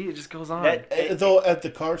 See, it just goes on. Though at the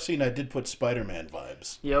car scene, I did put Spider-Man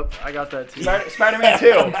vibes. Yep, I got that too. Spider-Man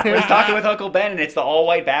 2. When he's talking with Uncle Ben and it's the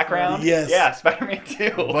all-white background. Yes. Yeah, Spider-Man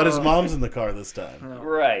 2. But his mom's in the car this time.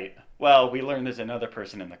 Right. Well, we learned there's another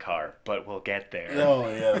person in the car, but we'll get there. Oh,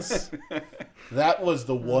 yes. That was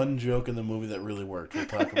the one joke in the movie that really worked. We'll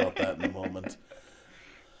talk about that in a moment.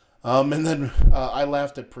 And then I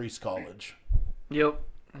laughed at Priest College. Yep.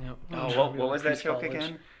 Oh, what was that joke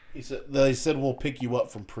again? They said we'll pick you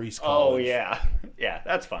up from Priest College. Oh, yeah. Yeah,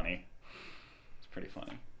 that's funny. It's pretty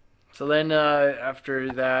funny. So then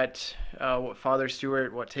after that, Father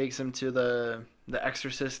Stewart takes him to the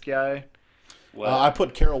exorcist guy. Well, I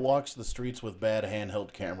put Carol walks the streets with bad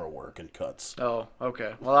handheld camera work and cuts. Oh,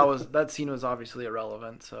 okay. Well, that scene was obviously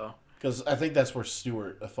irrelevant. So Because I think that's where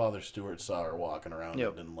Father Stewart saw her walking around Yep.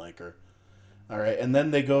 and didn't like her. All right, and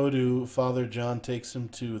then they go to Father John takes him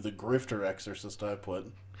to the grifter exorcist I put.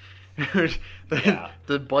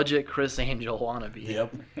 the budget Chris Angel wannabe.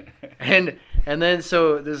 Yep. And then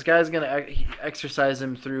so this guy's gonna exercise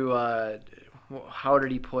him through how did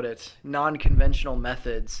he put it? Non-conventional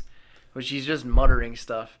methods, which he's just muttering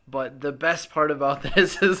stuff. But the best part about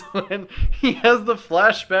this is when he has the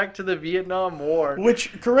flashback to the Vietnam War.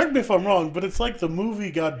 Which, correct me if I'm wrong, but it's like the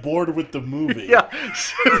movie got bored with the movie. Yeah.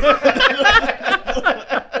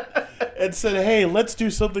 And said, hey, let's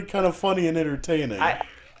do something kind of funny and entertaining.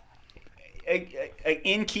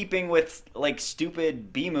 in keeping with like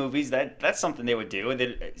stupid B movies, that's something they would do.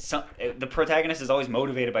 The protagonist is always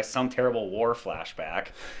motivated by some terrible war flashback.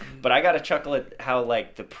 But I gotta chuckle at how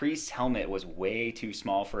like the priest's helmet was way too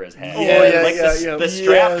small for his head. The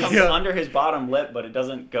strap comes under his bottom lip, but it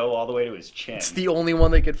doesn't go all the way to his chin. It's the only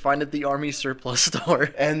one they could find at the army surplus store.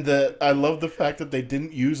 And I love the fact that they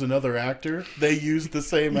didn't use another actor. They used the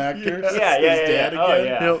same actor. His dad again. Oh,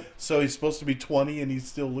 yeah. Yep. So he's supposed to be 20 and he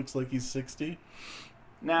still looks like he's 60.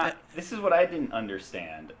 Now, this is what I didn't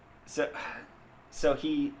understand. So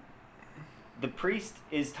the priest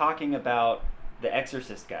is talking about the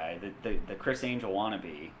exorcist guy, the Chris Angel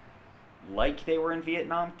wannabe, like they were in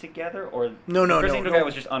Vietnam together, or No, the Chris Angel guy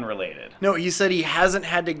was just unrelated. No, he said he hasn't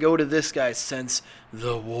had to go to this guy since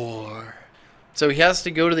the war. So he has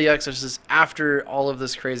to go to the Exorcist after all of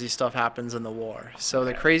this crazy stuff happens in the war. So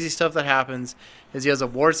the crazy stuff that happens is he has a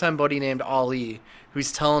wartime buddy named Ali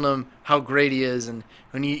who's telling him how great he is and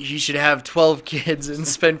when he should have 12 kids and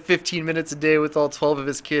spend 15 minutes a day with all 12 of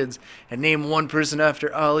his kids and name one person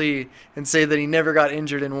after Ali and say that he never got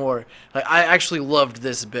injured in war. Like, I actually loved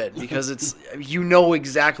this bit because it's you know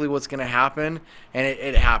exactly what's going to happen and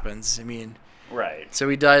it happens. I mean, Right. so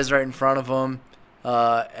he dies right in front of him.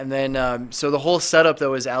 And then, so the whole setup,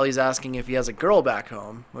 though, is Allie's asking if he has a girl back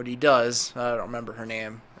home. What he does, I don't remember her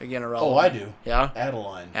name. Again, irrelevant. Oh, I do. Yeah?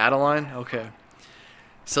 Adeline. Adeline? Okay.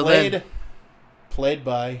 So Played, then, played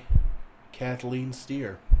by Kathleen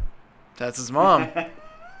Steer. that's his mom.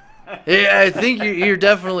 Yeah, I think you're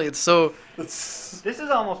definitely, it's so... This is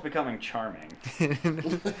almost becoming charming.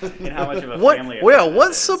 In how much of a What? family Well, affair what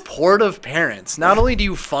this is. supportive parents? Not only do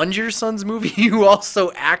you fund your son's movie, you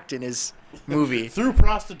also act in his movie. Through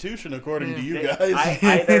prostitution, according to you They-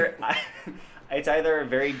 guys. It's either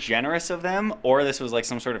very generous of them, or this was like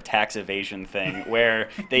some sort of tax evasion thing where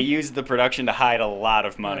they used the production to hide a lot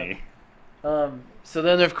of money. So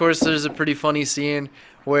then, of course, there's a pretty funny scene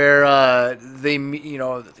where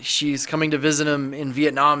she's coming to visit him in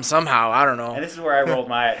Vietnam somehow. I don't know. And this is where I rolled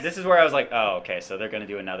my. This is where I was like, oh, okay, so they're gonna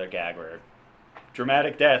do another gag where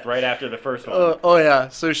dramatic death right after the first one. Oh yeah.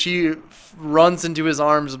 So she runs into his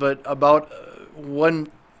arms, but about one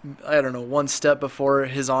step before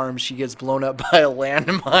his arms, she gets blown up by a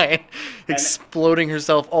landmine, exploding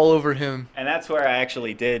herself all over him. And that's where I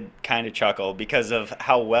actually did kind of chuckle because of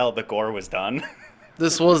how well the gore was done.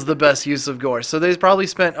 This was the best use of gore. So they probably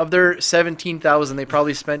spent, of their 17,000, they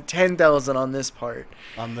probably spent 10,000 on this part.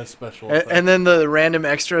 On this special And, effect. and then the random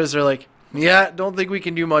extras are like, yeah, don't think we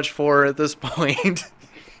can do much for her at this point.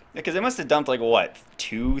 Because they must have dumped like what,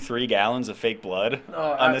 2-3 gallons of fake blood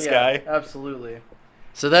on this guy. Absolutely.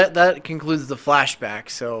 So that concludes the flashback.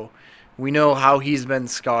 So we know how he's been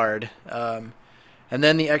scarred. And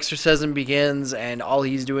then the exorcism begins, and all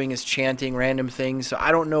he's doing is chanting random things. So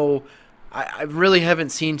I don't know. I really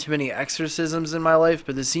haven't seen too many exorcisms in my life,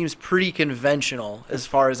 but this seems pretty conventional as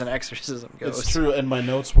far as an exorcism goes. It's true, and my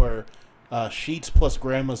notes were sheets plus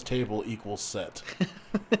grandma's table equals set.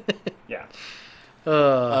 Yeah.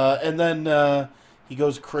 And then he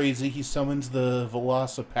goes crazy. He summons the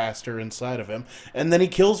Velocipaster inside of him, and then he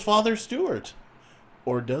kills Father Stewart.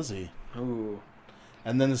 Or does he? Ooh.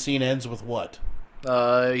 And then the scene ends with what?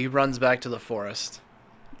 He runs back to the forest.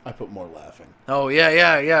 I put more laughing. Oh,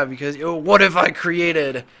 yeah, because what if I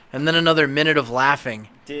created? And then another minute of laughing.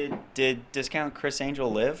 Did Discount Chris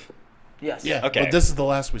Angel live? Yes. Yeah, Okay. but this is the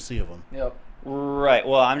last we see of him. Yep. Right.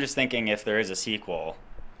 Well, I'm just thinking if there is a sequel,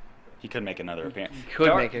 he could make another appearance.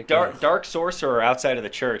 could make it, yes. Dark Sorcerer outside of the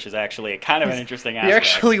church is actually kind of an interesting He aspect.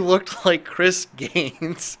 actually looked like Chris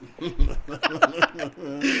Gaines.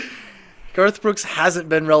 Garth Brooks hasn't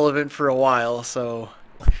been relevant for a while, so...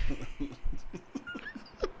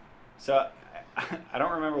 So, I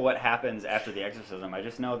don't remember what happens after the exorcism. I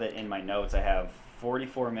just know that in my notes I have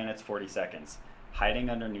 44 minutes, 40 seconds. Hiding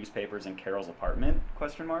under newspapers in Carol's apartment, ?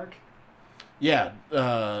 Yeah,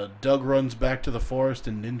 Doug runs back to the forest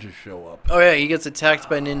and ninjas show up. Oh, yeah, he gets attacked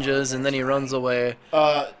by ninjas, and then he runs away.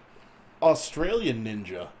 Australian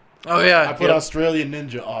ninja. Oh, yeah. I put Australian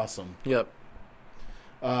ninja awesome. Yep.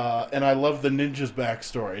 And I love the ninja's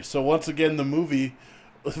backstory. So once again, the movie,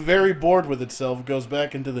 very bored with itself, goes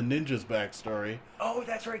back into the ninja's backstory. Oh,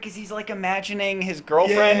 that's right, because he's like imagining his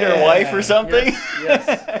girlfriend or Yeah. wife or something.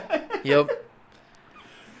 Yes. Yep.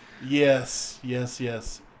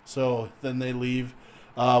 Yes. So then they leave.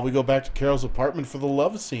 We go back to Carol's apartment for the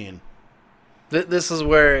love scene. This is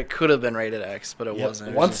where it could have been rated X, but it Yep. wasn't.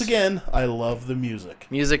 It was Once just- again, I love the music.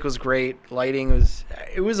 Music was great. Lighting was...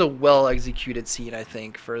 It was a well-executed scene, I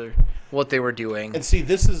think, for what they were doing. And see,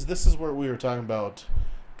 this is where we were talking about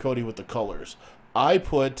Cody with the colors. I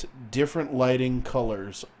put different lighting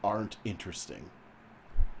colors aren't interesting.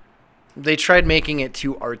 They tried making it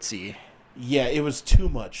too artsy. Yeah, it was too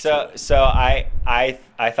much. So I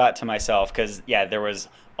thought to myself, because there was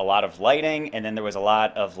a lot of lighting, and then there was a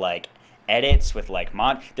lot of like edits with like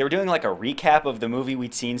they were doing like a recap of the movie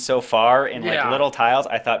we'd seen so far in like Yeah. little tiles.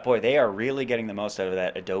 I thought, boy, they are really getting the most out of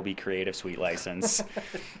that Adobe Creative Suite license.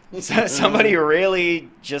 So somebody really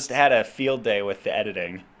just had a field day with the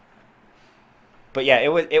editing. But yeah,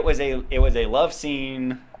 it was a love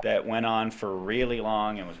scene that went on for really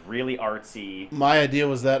long and was really artsy. My idea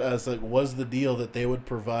was that was the deal that they would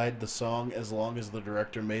provide the song as long as the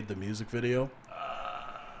director made the music video?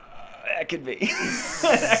 That could be.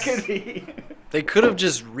 That could be. They could have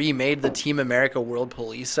just remade the Team America World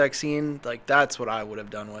Police sex scene. Like, that's what I would have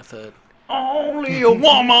done with it. Only a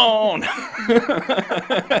woman.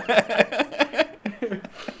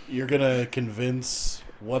 You're gonna convince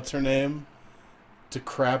what's her name to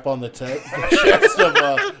crap on the chest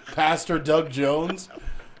of Pastor Doug Jones.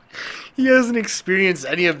 He hasn't experienced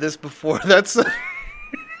any of this before. That's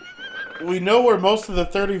We know where most of the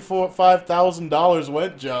 $35,000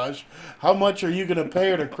 went, Josh. How much are you gonna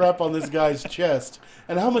pay her to crap on this guy's chest?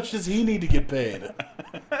 And how much does he need to get paid?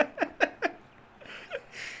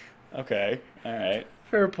 Okay, all right.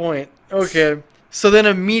 fair point. Okay. So then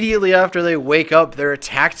immediately after they wake up, they're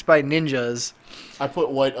attacked by ninjas. I put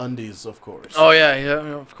white undies, of course. Oh yeah,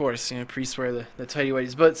 of course. Priests wear the tighty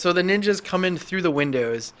whities. But so the ninjas come in through the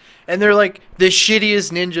windows, and they're like the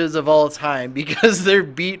shittiest ninjas of all time because they're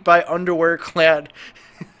beat by underwear-clad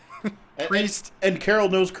priests. And Carol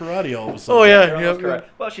knows karate all of a sudden. Oh yeah, Carol knows karate.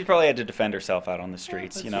 Well, she probably had to defend herself out on the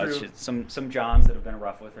streets. that's true. Some Johns that have been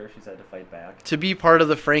rough with her, she's had to fight back. To be part of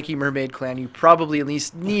the Frankie Mermaid clan, you probably at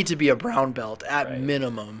least need to be a brown belt at Right.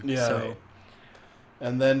 minimum. Yeah. So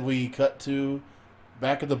And then we cut to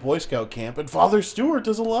back at the Boy Scout camp, and Father Stewart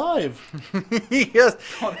is alive. yes.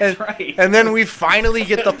 Oh, that's right. And then we finally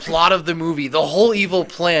get the plot of the movie. The whole evil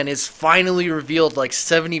plan is finally revealed like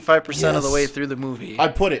 75% of the Yes. way through the movie. I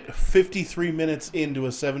put it 53 minutes into a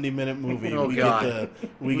 70-minute movie. Oh, we God.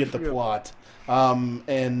 get the plot.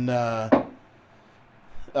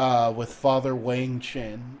 With Father Wang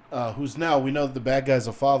Chen, who's now, we know that the bad guy's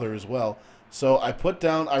a father as well. So I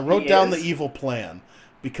wrote down the is? evil plan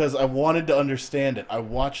because I wanted to understand it. I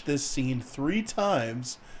watched this scene 3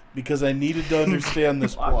 times because I needed to understand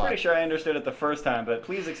this Well, plot. I'm pretty sure I understood it the first time, but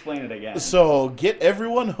please explain it again. So, get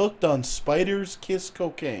everyone hooked on Spider's Kiss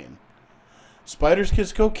Cocaine. Spider's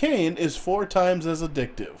Kiss Cocaine is 4 times as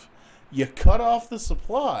addictive. You cut off the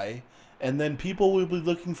supply, and then people will be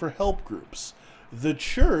looking for help groups. The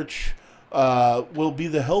church will be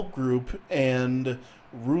the help group, and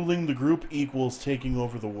ruling the group equals taking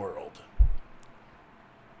over the world.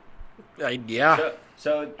 Yeah.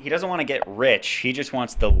 So he doesn't want to get rich. He just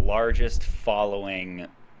wants the largest following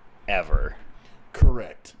ever.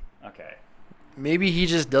 Correct. Okay. Maybe he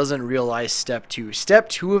just doesn't realize step 2. Step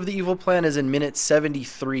 2 of the evil plan is in minute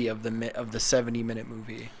 73 of the 70-minute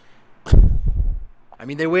movie. I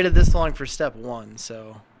mean, they waited this long for step 1,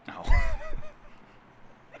 so. Oh.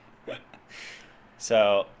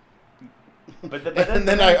 So. But And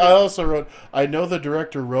then I also wrote, I know the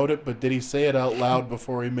director wrote it, but did he say it out loud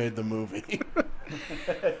before he made the movie?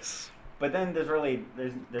 But then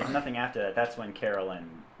there's nothing after that. That's when Carol and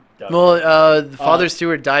Doug. Well, Father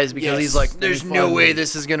Stewart dies because he's yes, like, then there's he no way finally-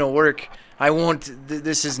 this is going to work. I won't,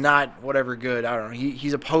 this is not whatever good. I don't know.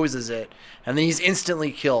 He opposes it. And then he's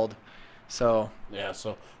instantly killed. So. Yeah,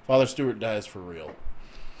 so Father Stewart dies for real.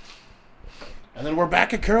 And then we're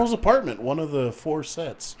back at Carol's apartment, one of the 4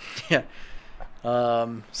 sets. Yeah.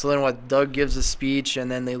 So then what? Doug gives a speech, and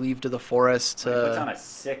then they leave to the forest. He puts on a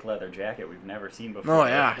sick leather jacket we've never seen before. Oh,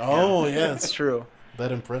 yeah. Oh, That's yes. true.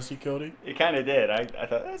 That impress you, Cody? It kind of did. I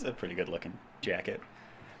thought that's a pretty good looking jacket.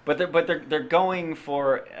 But they're going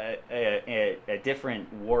for a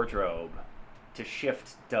different wardrobe to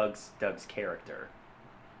shift Doug's character.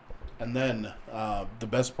 And then the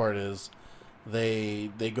best part is they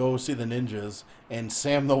go see the ninjas, and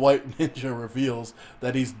Sam the White Ninja reveals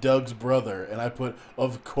that he's Doug's brother. And I put,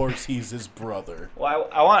 of course he's his brother. Well,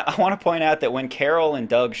 I want to point out that when Carol and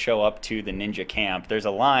Doug show up to the ninja camp, there's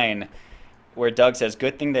a line where Doug says,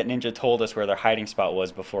 "Good thing that Ninja told us where their hiding spot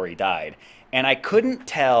was before he died." And I couldn't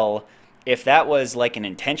tell if that was like an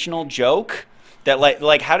intentional joke, that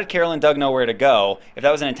like how did Carol and Doug know where to go? If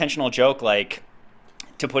that was an intentional joke, like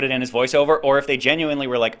to put it in his voiceover, or if they genuinely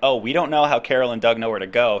were like, "Oh, we don't know how Carol and Doug know where to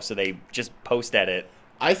go," so they just post edit.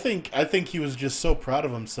 I think he was just so proud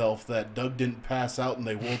of himself that Doug didn't pass out and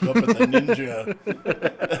they woke up at the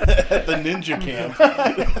ninja camp.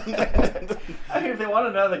 I mean, if they wanted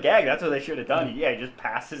another gag, that's what they should have done. Yeah, he just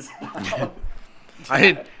passes out.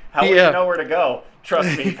 I How would you know where to go?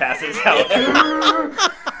 Trust me, he passes out.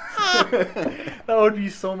 That would be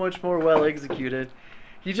so much more well executed.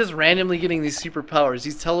 He's just randomly getting these superpowers.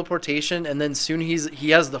 He's teleportation, and then soon he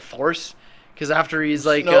has the Force. Because after he's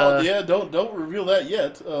like, don't reveal that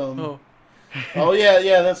yet. Oh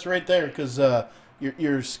yeah, that's right there. Because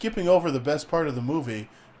you're skipping over the best part of the movie,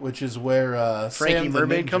 which is where Frankie Sam the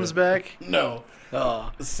Mermaid Ninja- comes back. No,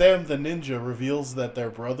 Sam the Ninja reveals that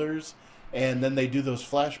they're brothers, and then they do those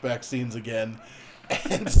flashback scenes again.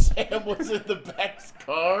 And Sam was in the back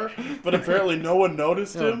car, but apparently no one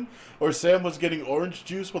noticed him. Or Sam was getting orange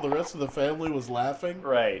juice while the rest of the family was laughing.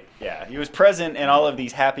 Right, yeah. He was present in all of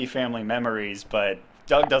these happy family memories, but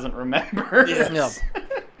Doug doesn't remember. Yes.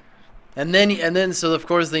 And then so of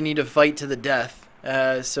course they need to fight to the death.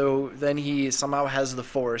 So then he somehow has the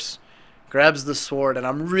force, grabs the sword, and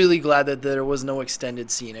I'm really glad that there was no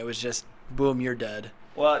extended scene. It was just boom, you're dead.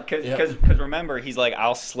 Well, because remember, he's like,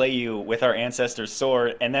 I'll slay you with our ancestors'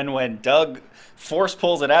 sword. And then when Doug force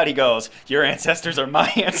pulls it out, he goes, your ancestors are my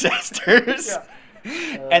ancestors.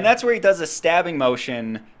 Yeah. And that's where he does a stabbing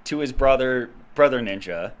motion to his brother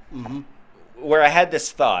ninja. Mm-hmm. Where I had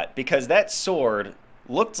this thought, because that sword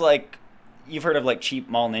looked like, you've heard of like cheap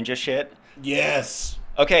mall ninja shit? Yes.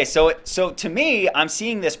 Okay, so to me, I'm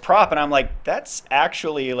seeing this prop and I'm like, that's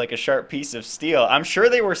actually like a sharp piece of steel. I'm sure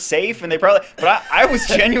they were safe and they probably, but I was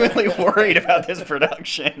genuinely worried about this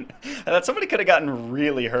production. I thought somebody could have gotten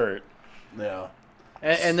really hurt. Yeah.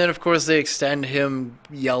 And then of course they extend him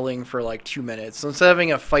yelling for like 2 minutes. So instead of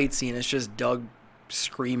having a fight scene, it's just Doug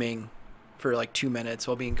screaming for like 2 minutes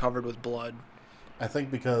while being covered with blood. I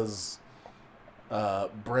think because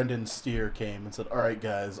Brendan Steer came and said, all right,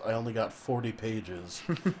 guys, I only got 40 pages.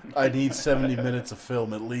 I need 70 minutes of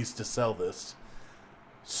film at least to sell this.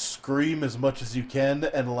 Scream as much as you can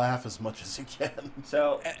and laugh as much as you can.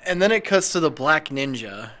 So, and then it cuts to the Black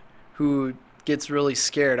Ninja, who gets really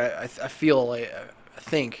scared, I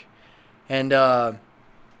think. And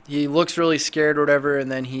he looks really scared or whatever,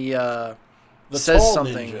 and then he says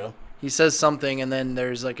something. Ninja. He says something, and then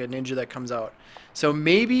there's like a ninja that comes out. So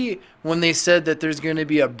maybe when they said that there's going to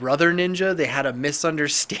be a brother ninja, they had a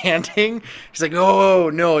misunderstanding. He's like, oh,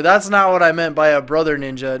 no, that's not what I meant by a brother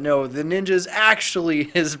ninja. No, the ninja's actually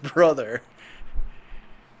his brother.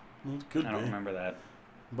 Could I don't remember that.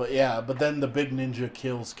 But yeah, but then the big ninja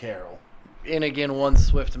kills Carol. In again, one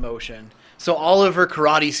swift motion. So all of her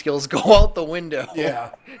karate skills go out the window. Yeah.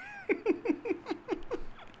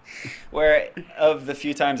 Where, of the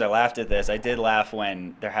few times I laughed at this, I did laugh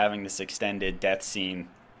when they're having this extended death scene,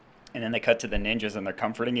 and then they cut to the ninjas and they're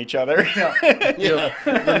comforting each other. Yeah. Yeah.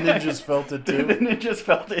 The ninjas felt it too. The ninjas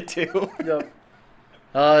felt it too.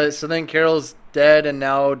 Yep. So then Carol's dead, and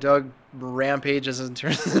now Doug rampages and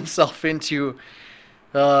turns himself into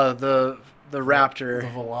the raptor. The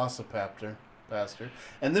Velocipaptor.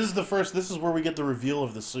 And this is where we get the reveal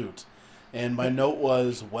of the suit. And my note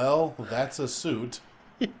was, well, that's a suit.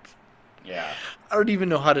 Yeah. I don't even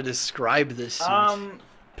know how to describe this suit.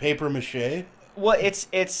 Paper mache. Well,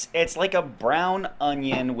 it's like a brown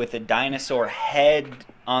onion with a dinosaur head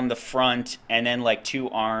on the front and then like two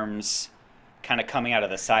arms kind of coming out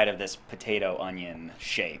of the side of this potato onion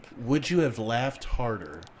shape. Would you have laughed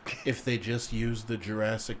harder if they just used the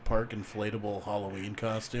Jurassic Park inflatable Halloween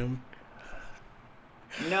costume?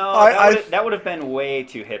 No, that would have been way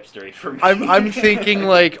too hipstery for me. I'm thinking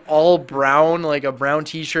like all brown, like a brown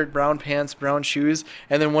t-shirt, brown pants, brown shoes,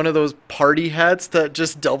 and then one of those party hats that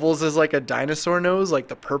just doubles as like a dinosaur nose, like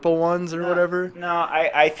the purple ones or whatever. No,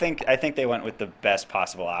 I think they went with the best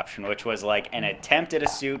possible option, which was like an attempt at a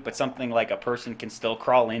suit, but something like a person can still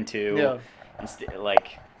crawl into. Yeah.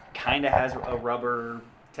 Like kind of has a rubber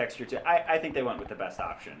texture to it. I think they went with the best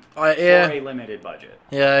option Yeah. for a limited budget.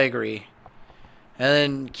 Yeah, I agree. And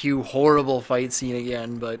then cue horrible fight scene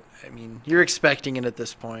again, but I mean, you're expecting it at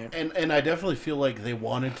this point. And I definitely feel like they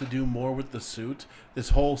wanted to do more with the suit. This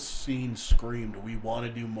whole scene screamed, we want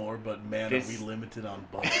to do more, but man, are we limited on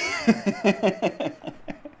budget.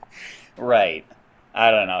 Right.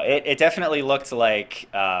 I don't know. It definitely looked like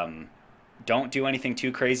don't do anything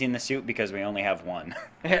too crazy in the suit because we only have one.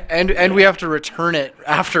 And we have to return it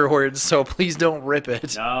afterwards, so please don't rip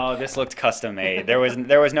it. No, this looked custom made. There was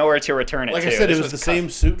nowhere to return it. Like I said, it was the same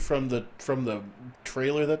suit from the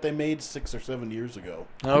trailer that they made 6 or 7 years ago.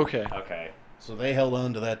 Okay. So they held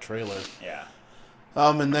on to that trailer. Yeah.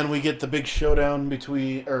 And then we get the big showdown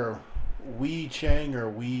between Wei Chang or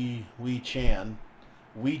Wei Chan.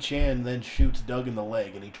 Wei Chan then shoots Doug in the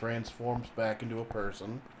leg, and he transforms back into a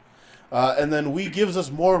person. And then Wei gives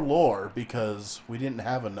us more lore because we didn't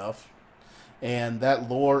have enough. And that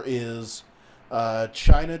lore is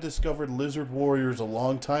China discovered lizard warriors a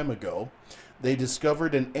long time ago. They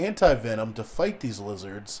discovered an anti-venom to fight these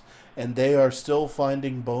lizards, and they are still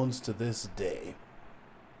finding bones to this day.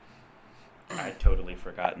 I'd totally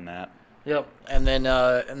forgotten that. Yep. And then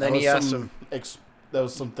he asked him. That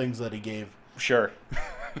was some things that he gave. Sure.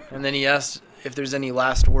 And then he asked if there's any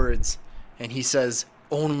last words, and he says,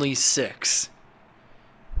 only 6.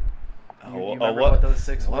 You remember what those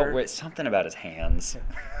 6 were? Wait, something about his hands.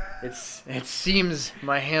 It seems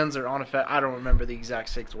my hands are unaffected. I don't remember the exact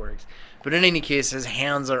 6 words. But in any case, his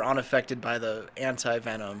hands are unaffected by the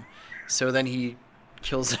anti-venom. So then he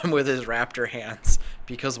kills him with his raptor hands,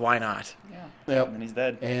 because why not? Yeah. Yep. And then he's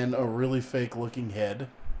dead. And a really fake looking head.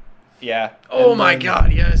 Yeah. Oh my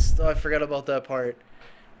god, yes. I forgot about that part.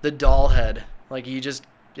 The doll head. Like, he just...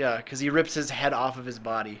 Yeah, because he rips his head off of his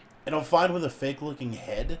body. And I'm fine with a fake-looking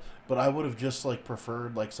head, but I would have just, like,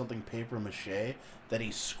 preferred, like, something papier-mâché that he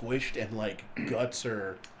squished and, like, guts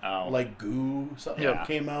or, like, goo something Yeah.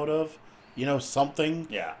 came out of. You know, something.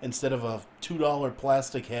 Yeah. Instead of a $2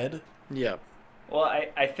 plastic head. Yeah. Well,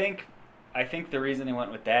 I think the reason they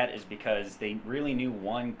went with that is because they really knew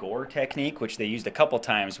one gore technique, which they used a couple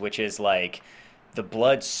times, which is like the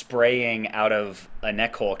blood spraying out of a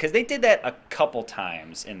neck hole. Because they did that a couple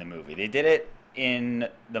times in the movie. They did it in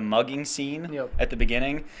the mugging scene at the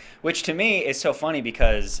beginning, which to me is so funny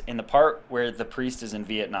because in the part where the priest is in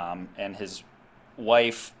Vietnam and his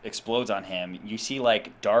wife explodes on him, you see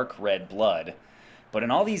like dark red blood. But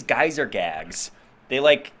in all these geyser gags, they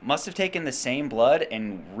like must have taken the same blood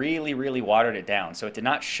and really, really watered it down, so it did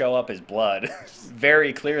not show up as blood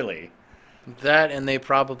very clearly. That, and they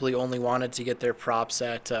probably only wanted to get their props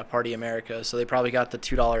at Party America, so they probably got the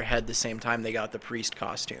 $2 head the same time they got the priest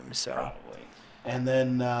costume. So Probably. And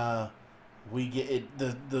then we get it.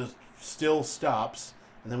 The still stops,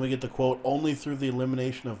 and then we get the quote: "Only through the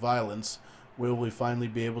elimination of violence will we finally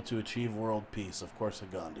be able to achieve world peace." Of course, a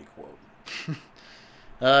Gandhi quote.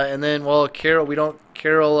 And then, well, Carol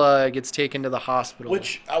gets taken to the hospital.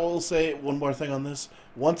 Which I will say one more thing on this.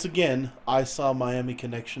 Once again, I saw Miami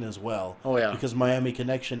Connection as well. Oh, yeah. Because Miami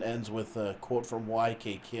Connection ends with a quote from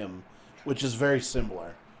YK Kim, which is very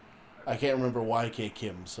similar. I can't remember YK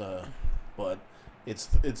Kim's, but it's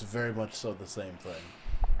very much so the same thing.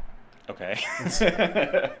 Okay.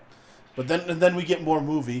 But then we get more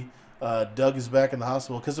movie. Doug is back in the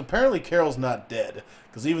hospital because apparently Carol's not dead.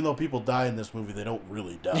 Because even though people die in this movie, they don't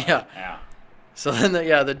really die. Yeah. Yeah. So then,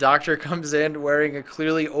 the doctor comes in wearing a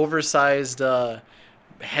clearly oversized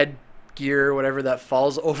headgear, whatever, that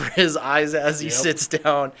falls over his eyes as he sits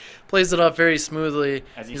down. Plays it off very smoothly.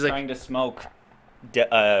 As he's like, trying to smoke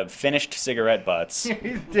finished cigarette butts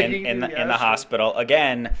in digging the through the hospital.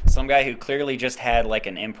 Again, some guy who clearly just had like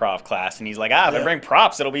an improv class, and he's like, if I bring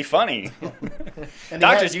props, it'll be funny. And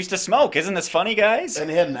Doctors used to smoke. Isn't this funny, guys?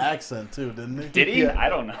 And he had an accent too, didn't he? Did he? Yeah. I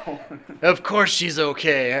don't know. Of course she's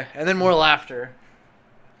okay. And then more laughter.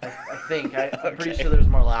 I think. I'm pretty sure there's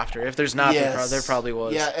more laughter. If there's not, there probably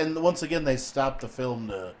was. Yeah, and once again, they stopped the film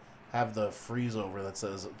to have the freeze over that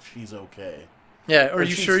says she's okay. Yeah, are Or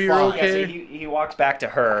you she's sure you're fine. okay? Yeah, so he walks back to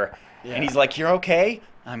her, and he's like, "You're okay?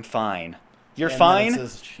 I'm fine. You're And fine?" Then it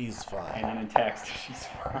says she's fine. And then in text, she's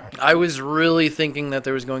fine. I was really thinking that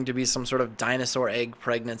there was going to be some sort of dinosaur egg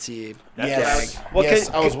pregnancy. That's what I was- Yes, well, yes,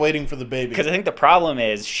 I was waiting for the baby. Because I think the problem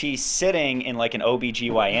is she's sitting in like an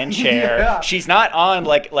OBGYN chair. Yeah. She's not on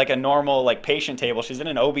like a normal like patient table. She's in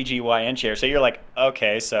an OBGYN chair. So you're like,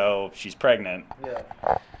 okay, so she's pregnant. Yeah.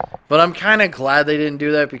 But I'm kind of glad they didn't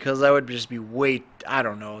do that because that would just be I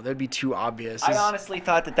don't know. That'd be too obvious. I honestly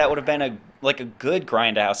thought that would have been a good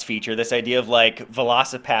Grindhouse feature. This idea of like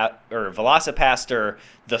Velocipaster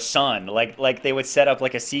the son. Like they would set up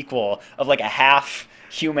like a sequel of like a half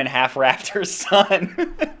human, half raptor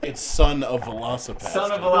son. It's Son of Velocipaster. Son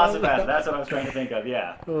of Velocipaster. That's what I was trying to think of.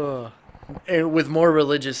 Yeah. And with more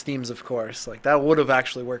religious themes, of course. Like, that would have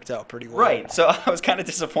actually worked out pretty well. Right. So I was kind of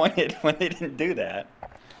disappointed when they didn't do that.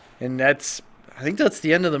 And I think that's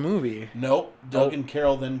the end of the movie. Nope. Doug and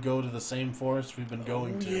Carol then go to the same forest we've been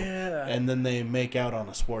going to. Yeah. And then they make out on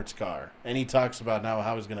a sports car. And he talks about now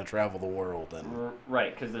how he's going to travel the world. And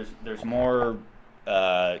Right, because there's more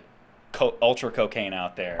ultra cocaine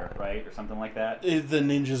out there, right, or something like that. the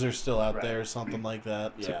ninjas are still out Right. there, something like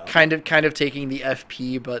that. So Yeah. kind of taking the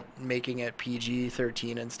FP, but making it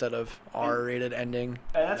PG-13 instead of R-rated ending.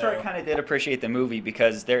 And that's where I Yeah. kind of did appreciate the movie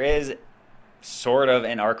because there is sort of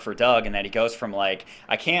an arc for Doug in that he goes from like,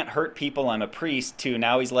 I can't hurt people, I'm a priest, to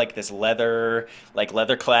now he's like this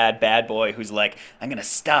leather-clad bad boy who's like, I'm gonna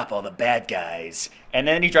stop all the bad guys. And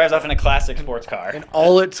then he drives off in a classic sports car. And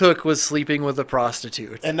all it took was sleeping with a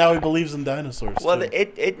prostitute. And now he believes in dinosaurs. Well, too.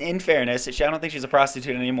 in fairness, I don't think she's a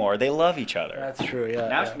prostitute anymore. They love each other. That's true,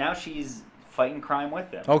 yeah. Now she's fighting crime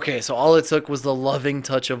with him. Okay, so all it took was the loving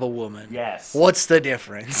touch of a woman. Yes. What's the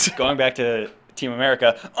difference? Going back to Team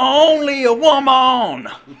America, only a woman.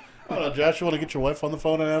 I don't know, Josh, you want to get your wife on the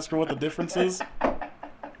phone and ask her what the difference is?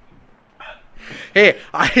 Hey,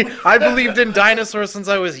 I believed in dinosaurs since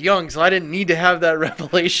I was young, so I didn't need to have that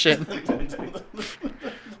revelation.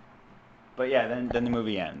 But yeah, then the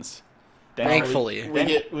movie ends. Then Thankfully.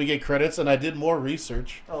 We get credits, and I did more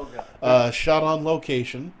research. Oh, God. Shot on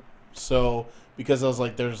location. So, because I was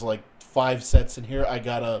like, there's like 5 sets in here, I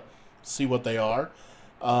gotta see what they are.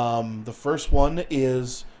 The first one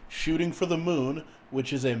is Shooting for the Moon,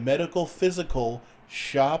 which is a medical, physical,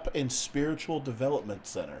 shop, and spiritual development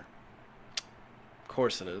center.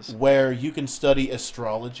 course it is. where you can study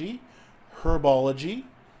astrology, herbology,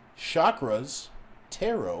 chakras,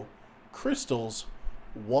 tarot, crystals,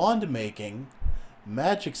 wand making,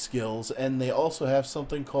 magic skills, and they also have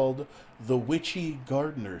something called the Witchy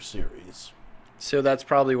Gardener series. So that's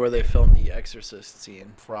probably where they filmed the Exorcist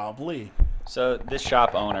scene. Probably. So this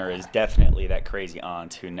shop owner is definitely that crazy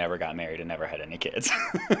aunt who never got married and never had any kids.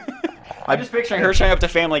 I'm just picturing her showing up to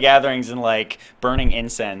family gatherings and like burning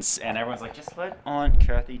incense, and everyone's like, "Just let Aunt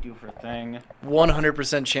Kathy do her thing."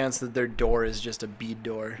 100% chance that their door is just a bead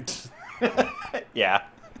door. Yeah.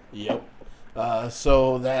 Yep.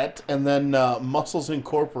 So that, and then Muscles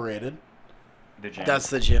Incorporated. The gym. That's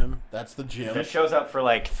the gym. That's the gym. Just shows up for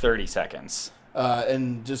like 30 seconds.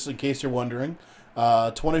 And just in case you're wondering,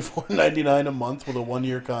 $24.99 a month with a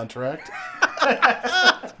 1-year contract.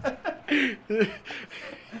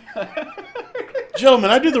 Gentlemen,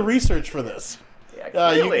 I do the research for this.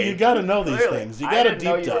 Yeah, You got to know these Clearly. things. You got to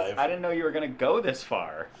deep dive. I didn't know you were going to go this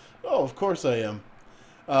far. Oh, of course I am.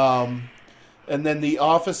 And then the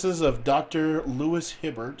offices of Dr. Lewis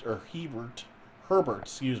Herbert,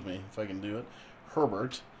 excuse me, if I can do it,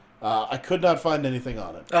 Herbert. I could not find anything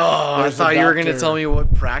on it. Oh, There's I thought a you were going to doctor- tell me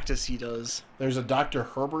what practice he does. There's a Dr.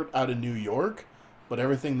 Herbert out of New York, but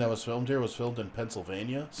everything that was filmed here was filmed in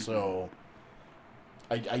Pennsylvania, so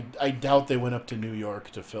I doubt they went up to New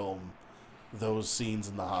York to film those scenes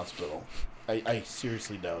in the hospital. I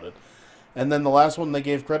seriously doubt it. And then the last one they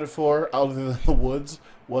gave credit for, other than the woods,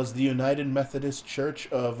 was the United Methodist Church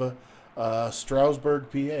of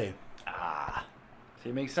Stroudsburg, PA. Ah. See,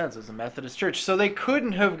 it makes sense. It's a Methodist church. So they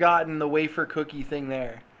couldn't have gotten the wafer cookie thing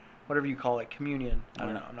there. Whatever you call it. Communion. I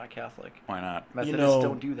don't know. I'm not Catholic. Why not? Methodists know-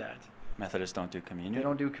 don't do that. Methodists don't do communion? They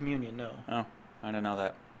don't do communion, no. Oh, I didn't know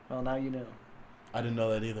that. Well, now you know. I didn't know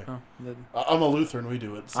that either. Oh, then- I'm a Lutheran. We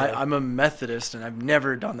do it. So. I'm a Methodist, and I've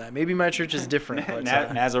never done that. Maybe my church is different. But,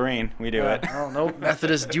 Nazarene, we do it. I don't know.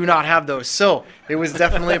 Methodists do not have those. So it was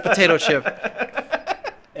definitely a potato chip.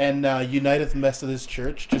 And United Methodist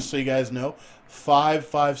Church, just so you guys know,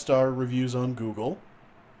 5-star reviews on Google.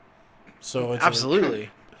 So it's Absolutely.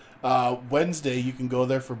 Wednesday, you can go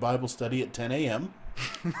there for Bible study at 10 a.m.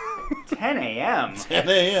 10 a.m.? 10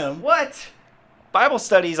 a.m. What? Bible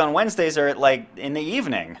studies on Wednesdays are like in the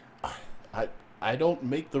evening. I don't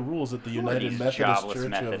make the rules at the Who are United these Methodist jobless Church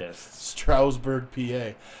Methodists? of Stroudsburg,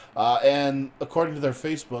 PA. And according to their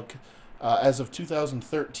Facebook, as of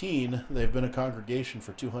 2013, they've been a congregation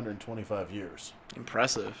for 225 years.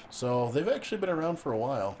 Impressive. So they've actually been around for a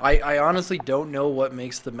while. I honestly don't know what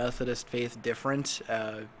makes the Methodist faith different,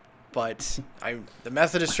 but the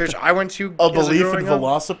Methodist church I went to A as belief in growing up,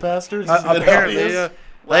 velocipastors? Is that how it apparently, is?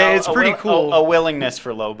 it's pretty cool. A willingness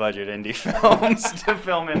for low-budget indie films to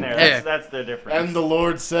film in there. Yeah. That's the difference. And the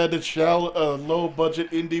Lord said, "It shall a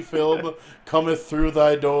low-budget indie film cometh through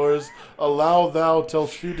thy doors. Allow thou till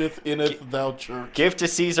shooteth in it thou church." Give to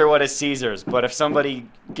Caesar what is Caesar's, but if somebody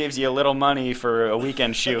gives you a little money for a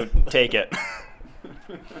weekend shoot, take it.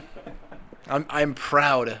 I'm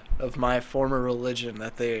proud of my former religion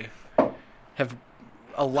that they have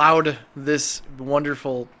allowed this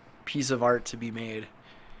wonderful piece of art to be made.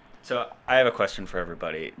 So I have a question for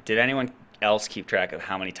everybody. Did anyone else keep track of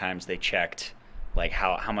how many times they checked, like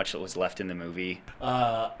how much was left in the movie?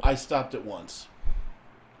 I stopped it once.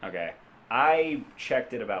 Okay. I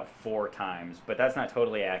checked it about 4 times, but that's not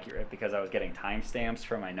totally accurate because I was getting timestamps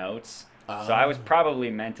from my notes. So I was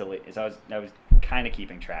probably mentally, I was kind of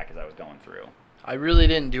keeping track as I was going through. I really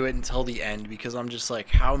didn't do it until the end because I'm just like,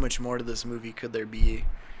 how much more to this movie could there be?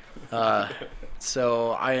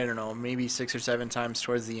 So I don't know, maybe 6 or 7 times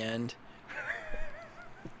towards the end.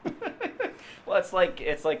 Well, it's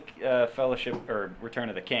like Fellowship or Return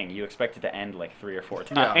of the King. You expect it to end like 3 or 4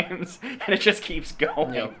 Yeah. times, and it just keeps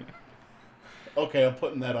going. Yep. Okay, I'm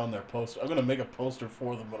putting that on their poster. I'm gonna make a poster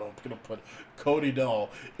for them, and I'm gonna put Cody Dahl.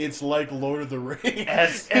 It's like Lord of the Rings.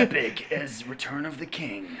 As epic as Return of the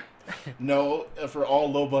King. No, for all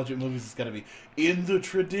low-budget movies, it's gotta be in the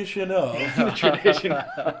tradition of. The tradition.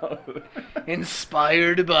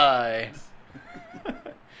 Inspired by.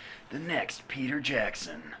 The next Peter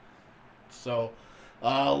Jackson. So,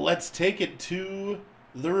 let's take it to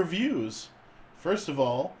the reviews. First of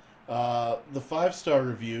all, the 5-star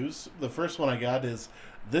reviews. The first one I got is,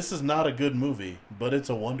 "This is not a good movie, but it's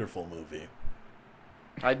a wonderful movie."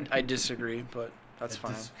 I disagree, but that's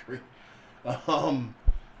fine. Disagree.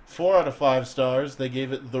 4 out of 5 stars. They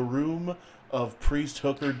gave it the room of priest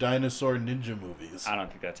hooker dinosaur ninja movies. I don't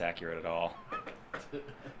think that's accurate at all.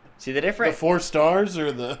 See the The difference? 4 stars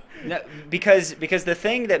or the No, because the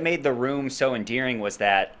thing that made The Room so endearing was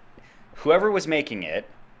that whoever was making it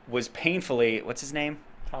was painfully, what's his name?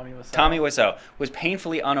 Tommy Wiseau was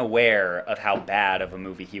painfully unaware of how bad of a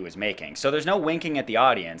movie he was making. So there's no winking at the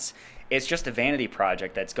audience. It's just a vanity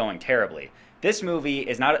project that's going terribly. This movie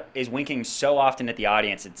is winking so often at the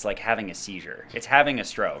audience, it's like having a seizure. It's having a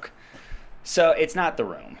stroke. So it's not The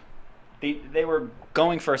Room. They were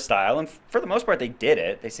going for a style, and for the most part, they did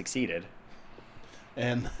it. They succeeded.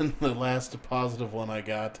 And then the last positive one I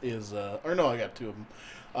got is, I got two of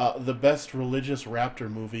them. The best religious raptor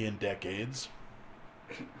movie in decades.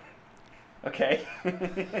 Okay.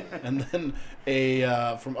 And then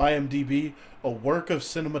from IMDb, a work of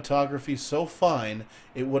cinematography so fine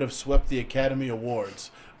it would have swept the Academy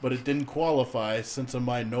Awards, but it didn't qualify since a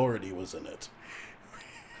minority was in it.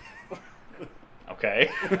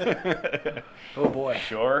 Okay. Oh boy.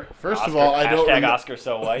 Sure. First of all, I don't hashtag Oscar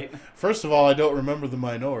so white. First of all, I don't remember the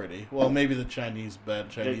minority. Well, maybe the bad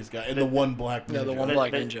Chinese guy and the one black ninja. Yeah, the one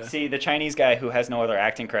black ninja. See, the Chinese guy who has no other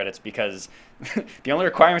acting credits because the only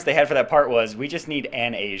requirements they had for that part was we just need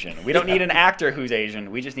an Asian. We don't need an actor who's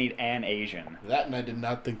Asian. We just need an Asian. That, and I did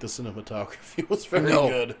not think the cinematography was very No,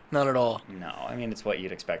 good. not at all. No, I mean it's what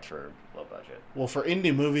you'd expect for low budget. Well, for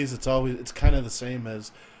indie movies, it's kind of the same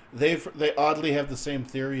as they oddly have the same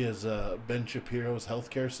theory as Ben Shapiro's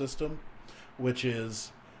healthcare system, which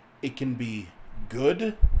is it can be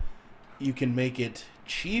good, you can make it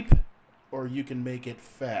cheap, or you can make it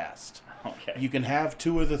fast. Okay. You can have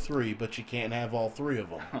two of the three, but you can't have all three of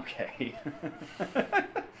them. Okay.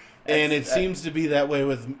 And it seems to be that way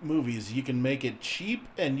with movies. You can make it cheap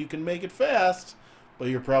and you can make it fast, but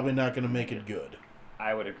you're probably not going to make it good.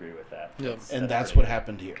 I would agree with that. Yep. And that's what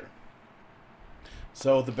happened here.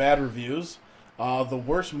 So the bad reviews. The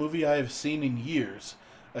worst movie I have seen in years.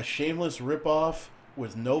 A shameless ripoff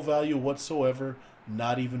with no value whatsoever,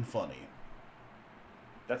 not even funny.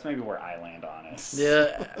 That's maybe where I land on it.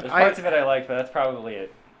 Yeah, There's parts of it I like, but that's probably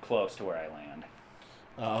close to where I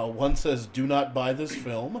land. One says, do not buy this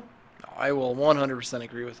film. I will 100%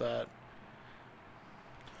 agree with that.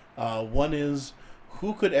 One is,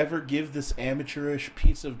 who could ever give this amateurish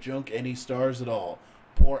piece of junk any stars at all?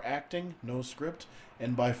 Poor acting, no script,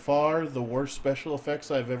 and by far the worst special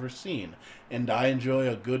effects I've ever seen. And I enjoy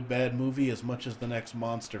a good bad movie as much as the next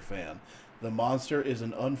Monster fan. The monster is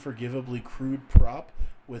an unforgivably crude prop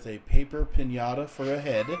with a paper piñata for a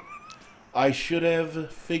head. I should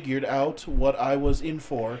have figured out what I was in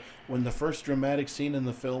for when the first dramatic scene in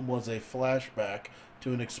the film was a flashback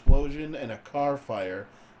to an explosion and a car fire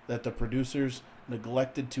that the producers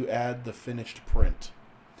neglected to add the finished print.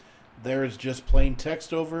 There is just plain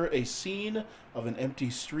text over a scene of an empty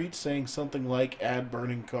street saying something like, add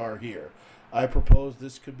burning car here. I propose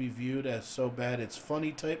this could be viewed as so bad it's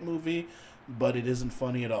funny type movie, but it isn't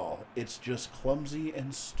funny at all. It's just clumsy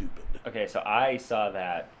and stupid. Okay, so I saw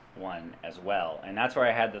that one as well, and that's where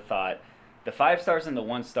I had the thought, the 5 stars and the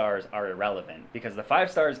 1 stars are irrelevant, because the 5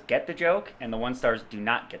 stars get the joke, and the 1 stars do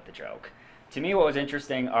not get the joke. To me, what was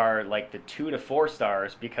interesting are like the 2 to 4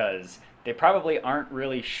 stars, because they probably aren't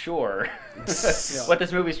really sure what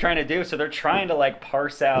this movie's trying to do, so they're trying to like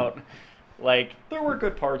parse out, like, there were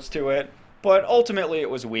good parts to it, but ultimately it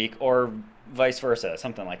was weak, or vice versa,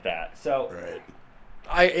 something like that. So, Right.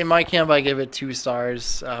 In my camp, I give it 2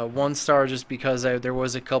 stars. 1 star just because there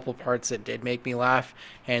was a couple parts that did make me laugh,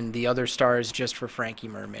 and the other star is just for Frankie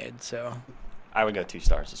Mermaid. So I would go 2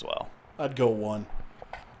 stars as well. I'd go 1.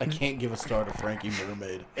 I can't give a star to Frankie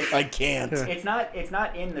Mermaid. I can't. It's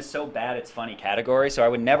not in the so bad it's funny category, so I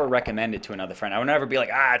would never recommend it to another friend. I would never be like,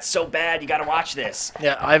 it's so bad, you got to watch this.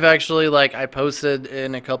 yeah, I've actually I posted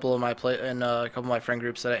in a couple of my friend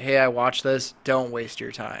groups that, hey, I watched this. Don't waste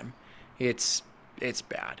your time. It's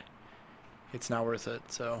bad. It's not worth it.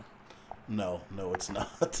 So. No, it's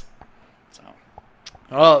not. So.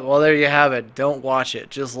 Oh, well, there you have it. Don't watch it.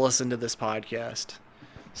 Just listen to this podcast.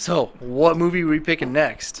 So, what movie are we picking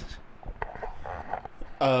next?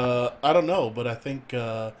 I don't know, but I think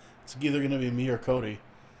it's either going to be me or Cody.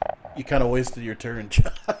 You kind of wasted your turn,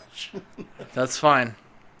 Josh. That's fine.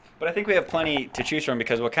 But I think we have plenty to choose from,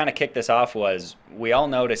 because what kind of kicked this off was we all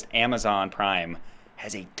noticed Amazon Prime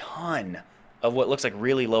has a ton of what looks like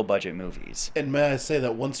really low-budget movies. And may I say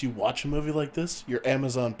that once you watch a movie like this, your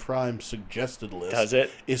Amazon Prime suggested list Does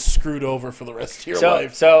it? is screwed over for the rest of your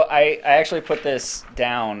life. So I actually put this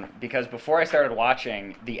down because before I started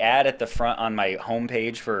watching, the ad at the front on my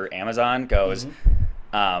homepage for Amazon goes,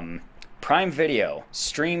 Prime Video,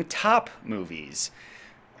 stream top movies.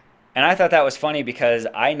 And I thought that was funny because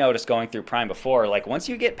I noticed going through Prime before, like once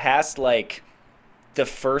you get past like the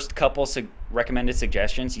first couple recommended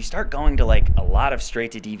suggestions, you start going to like a lot of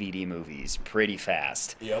straight to DVD movies pretty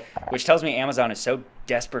fast. Yep. Which tells me Amazon is so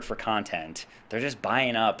desperate for content, they're just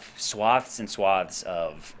buying up swaths and swaths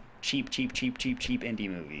of cheap indie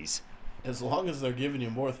movies. As long as they're giving you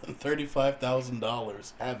more than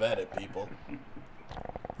 $35,000, have at it, people.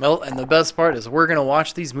 Well, and the best part is we're going to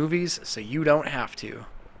watch these movies so you don't have to.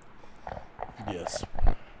 Yes.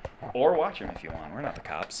 Or watch them if you want. We're not the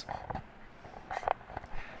cops.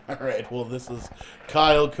 All right. Well, this is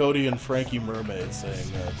Kyle, Cody, and Frankie Mermaid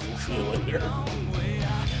saying, we'll see you later.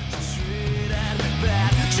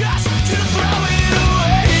 Just to throw it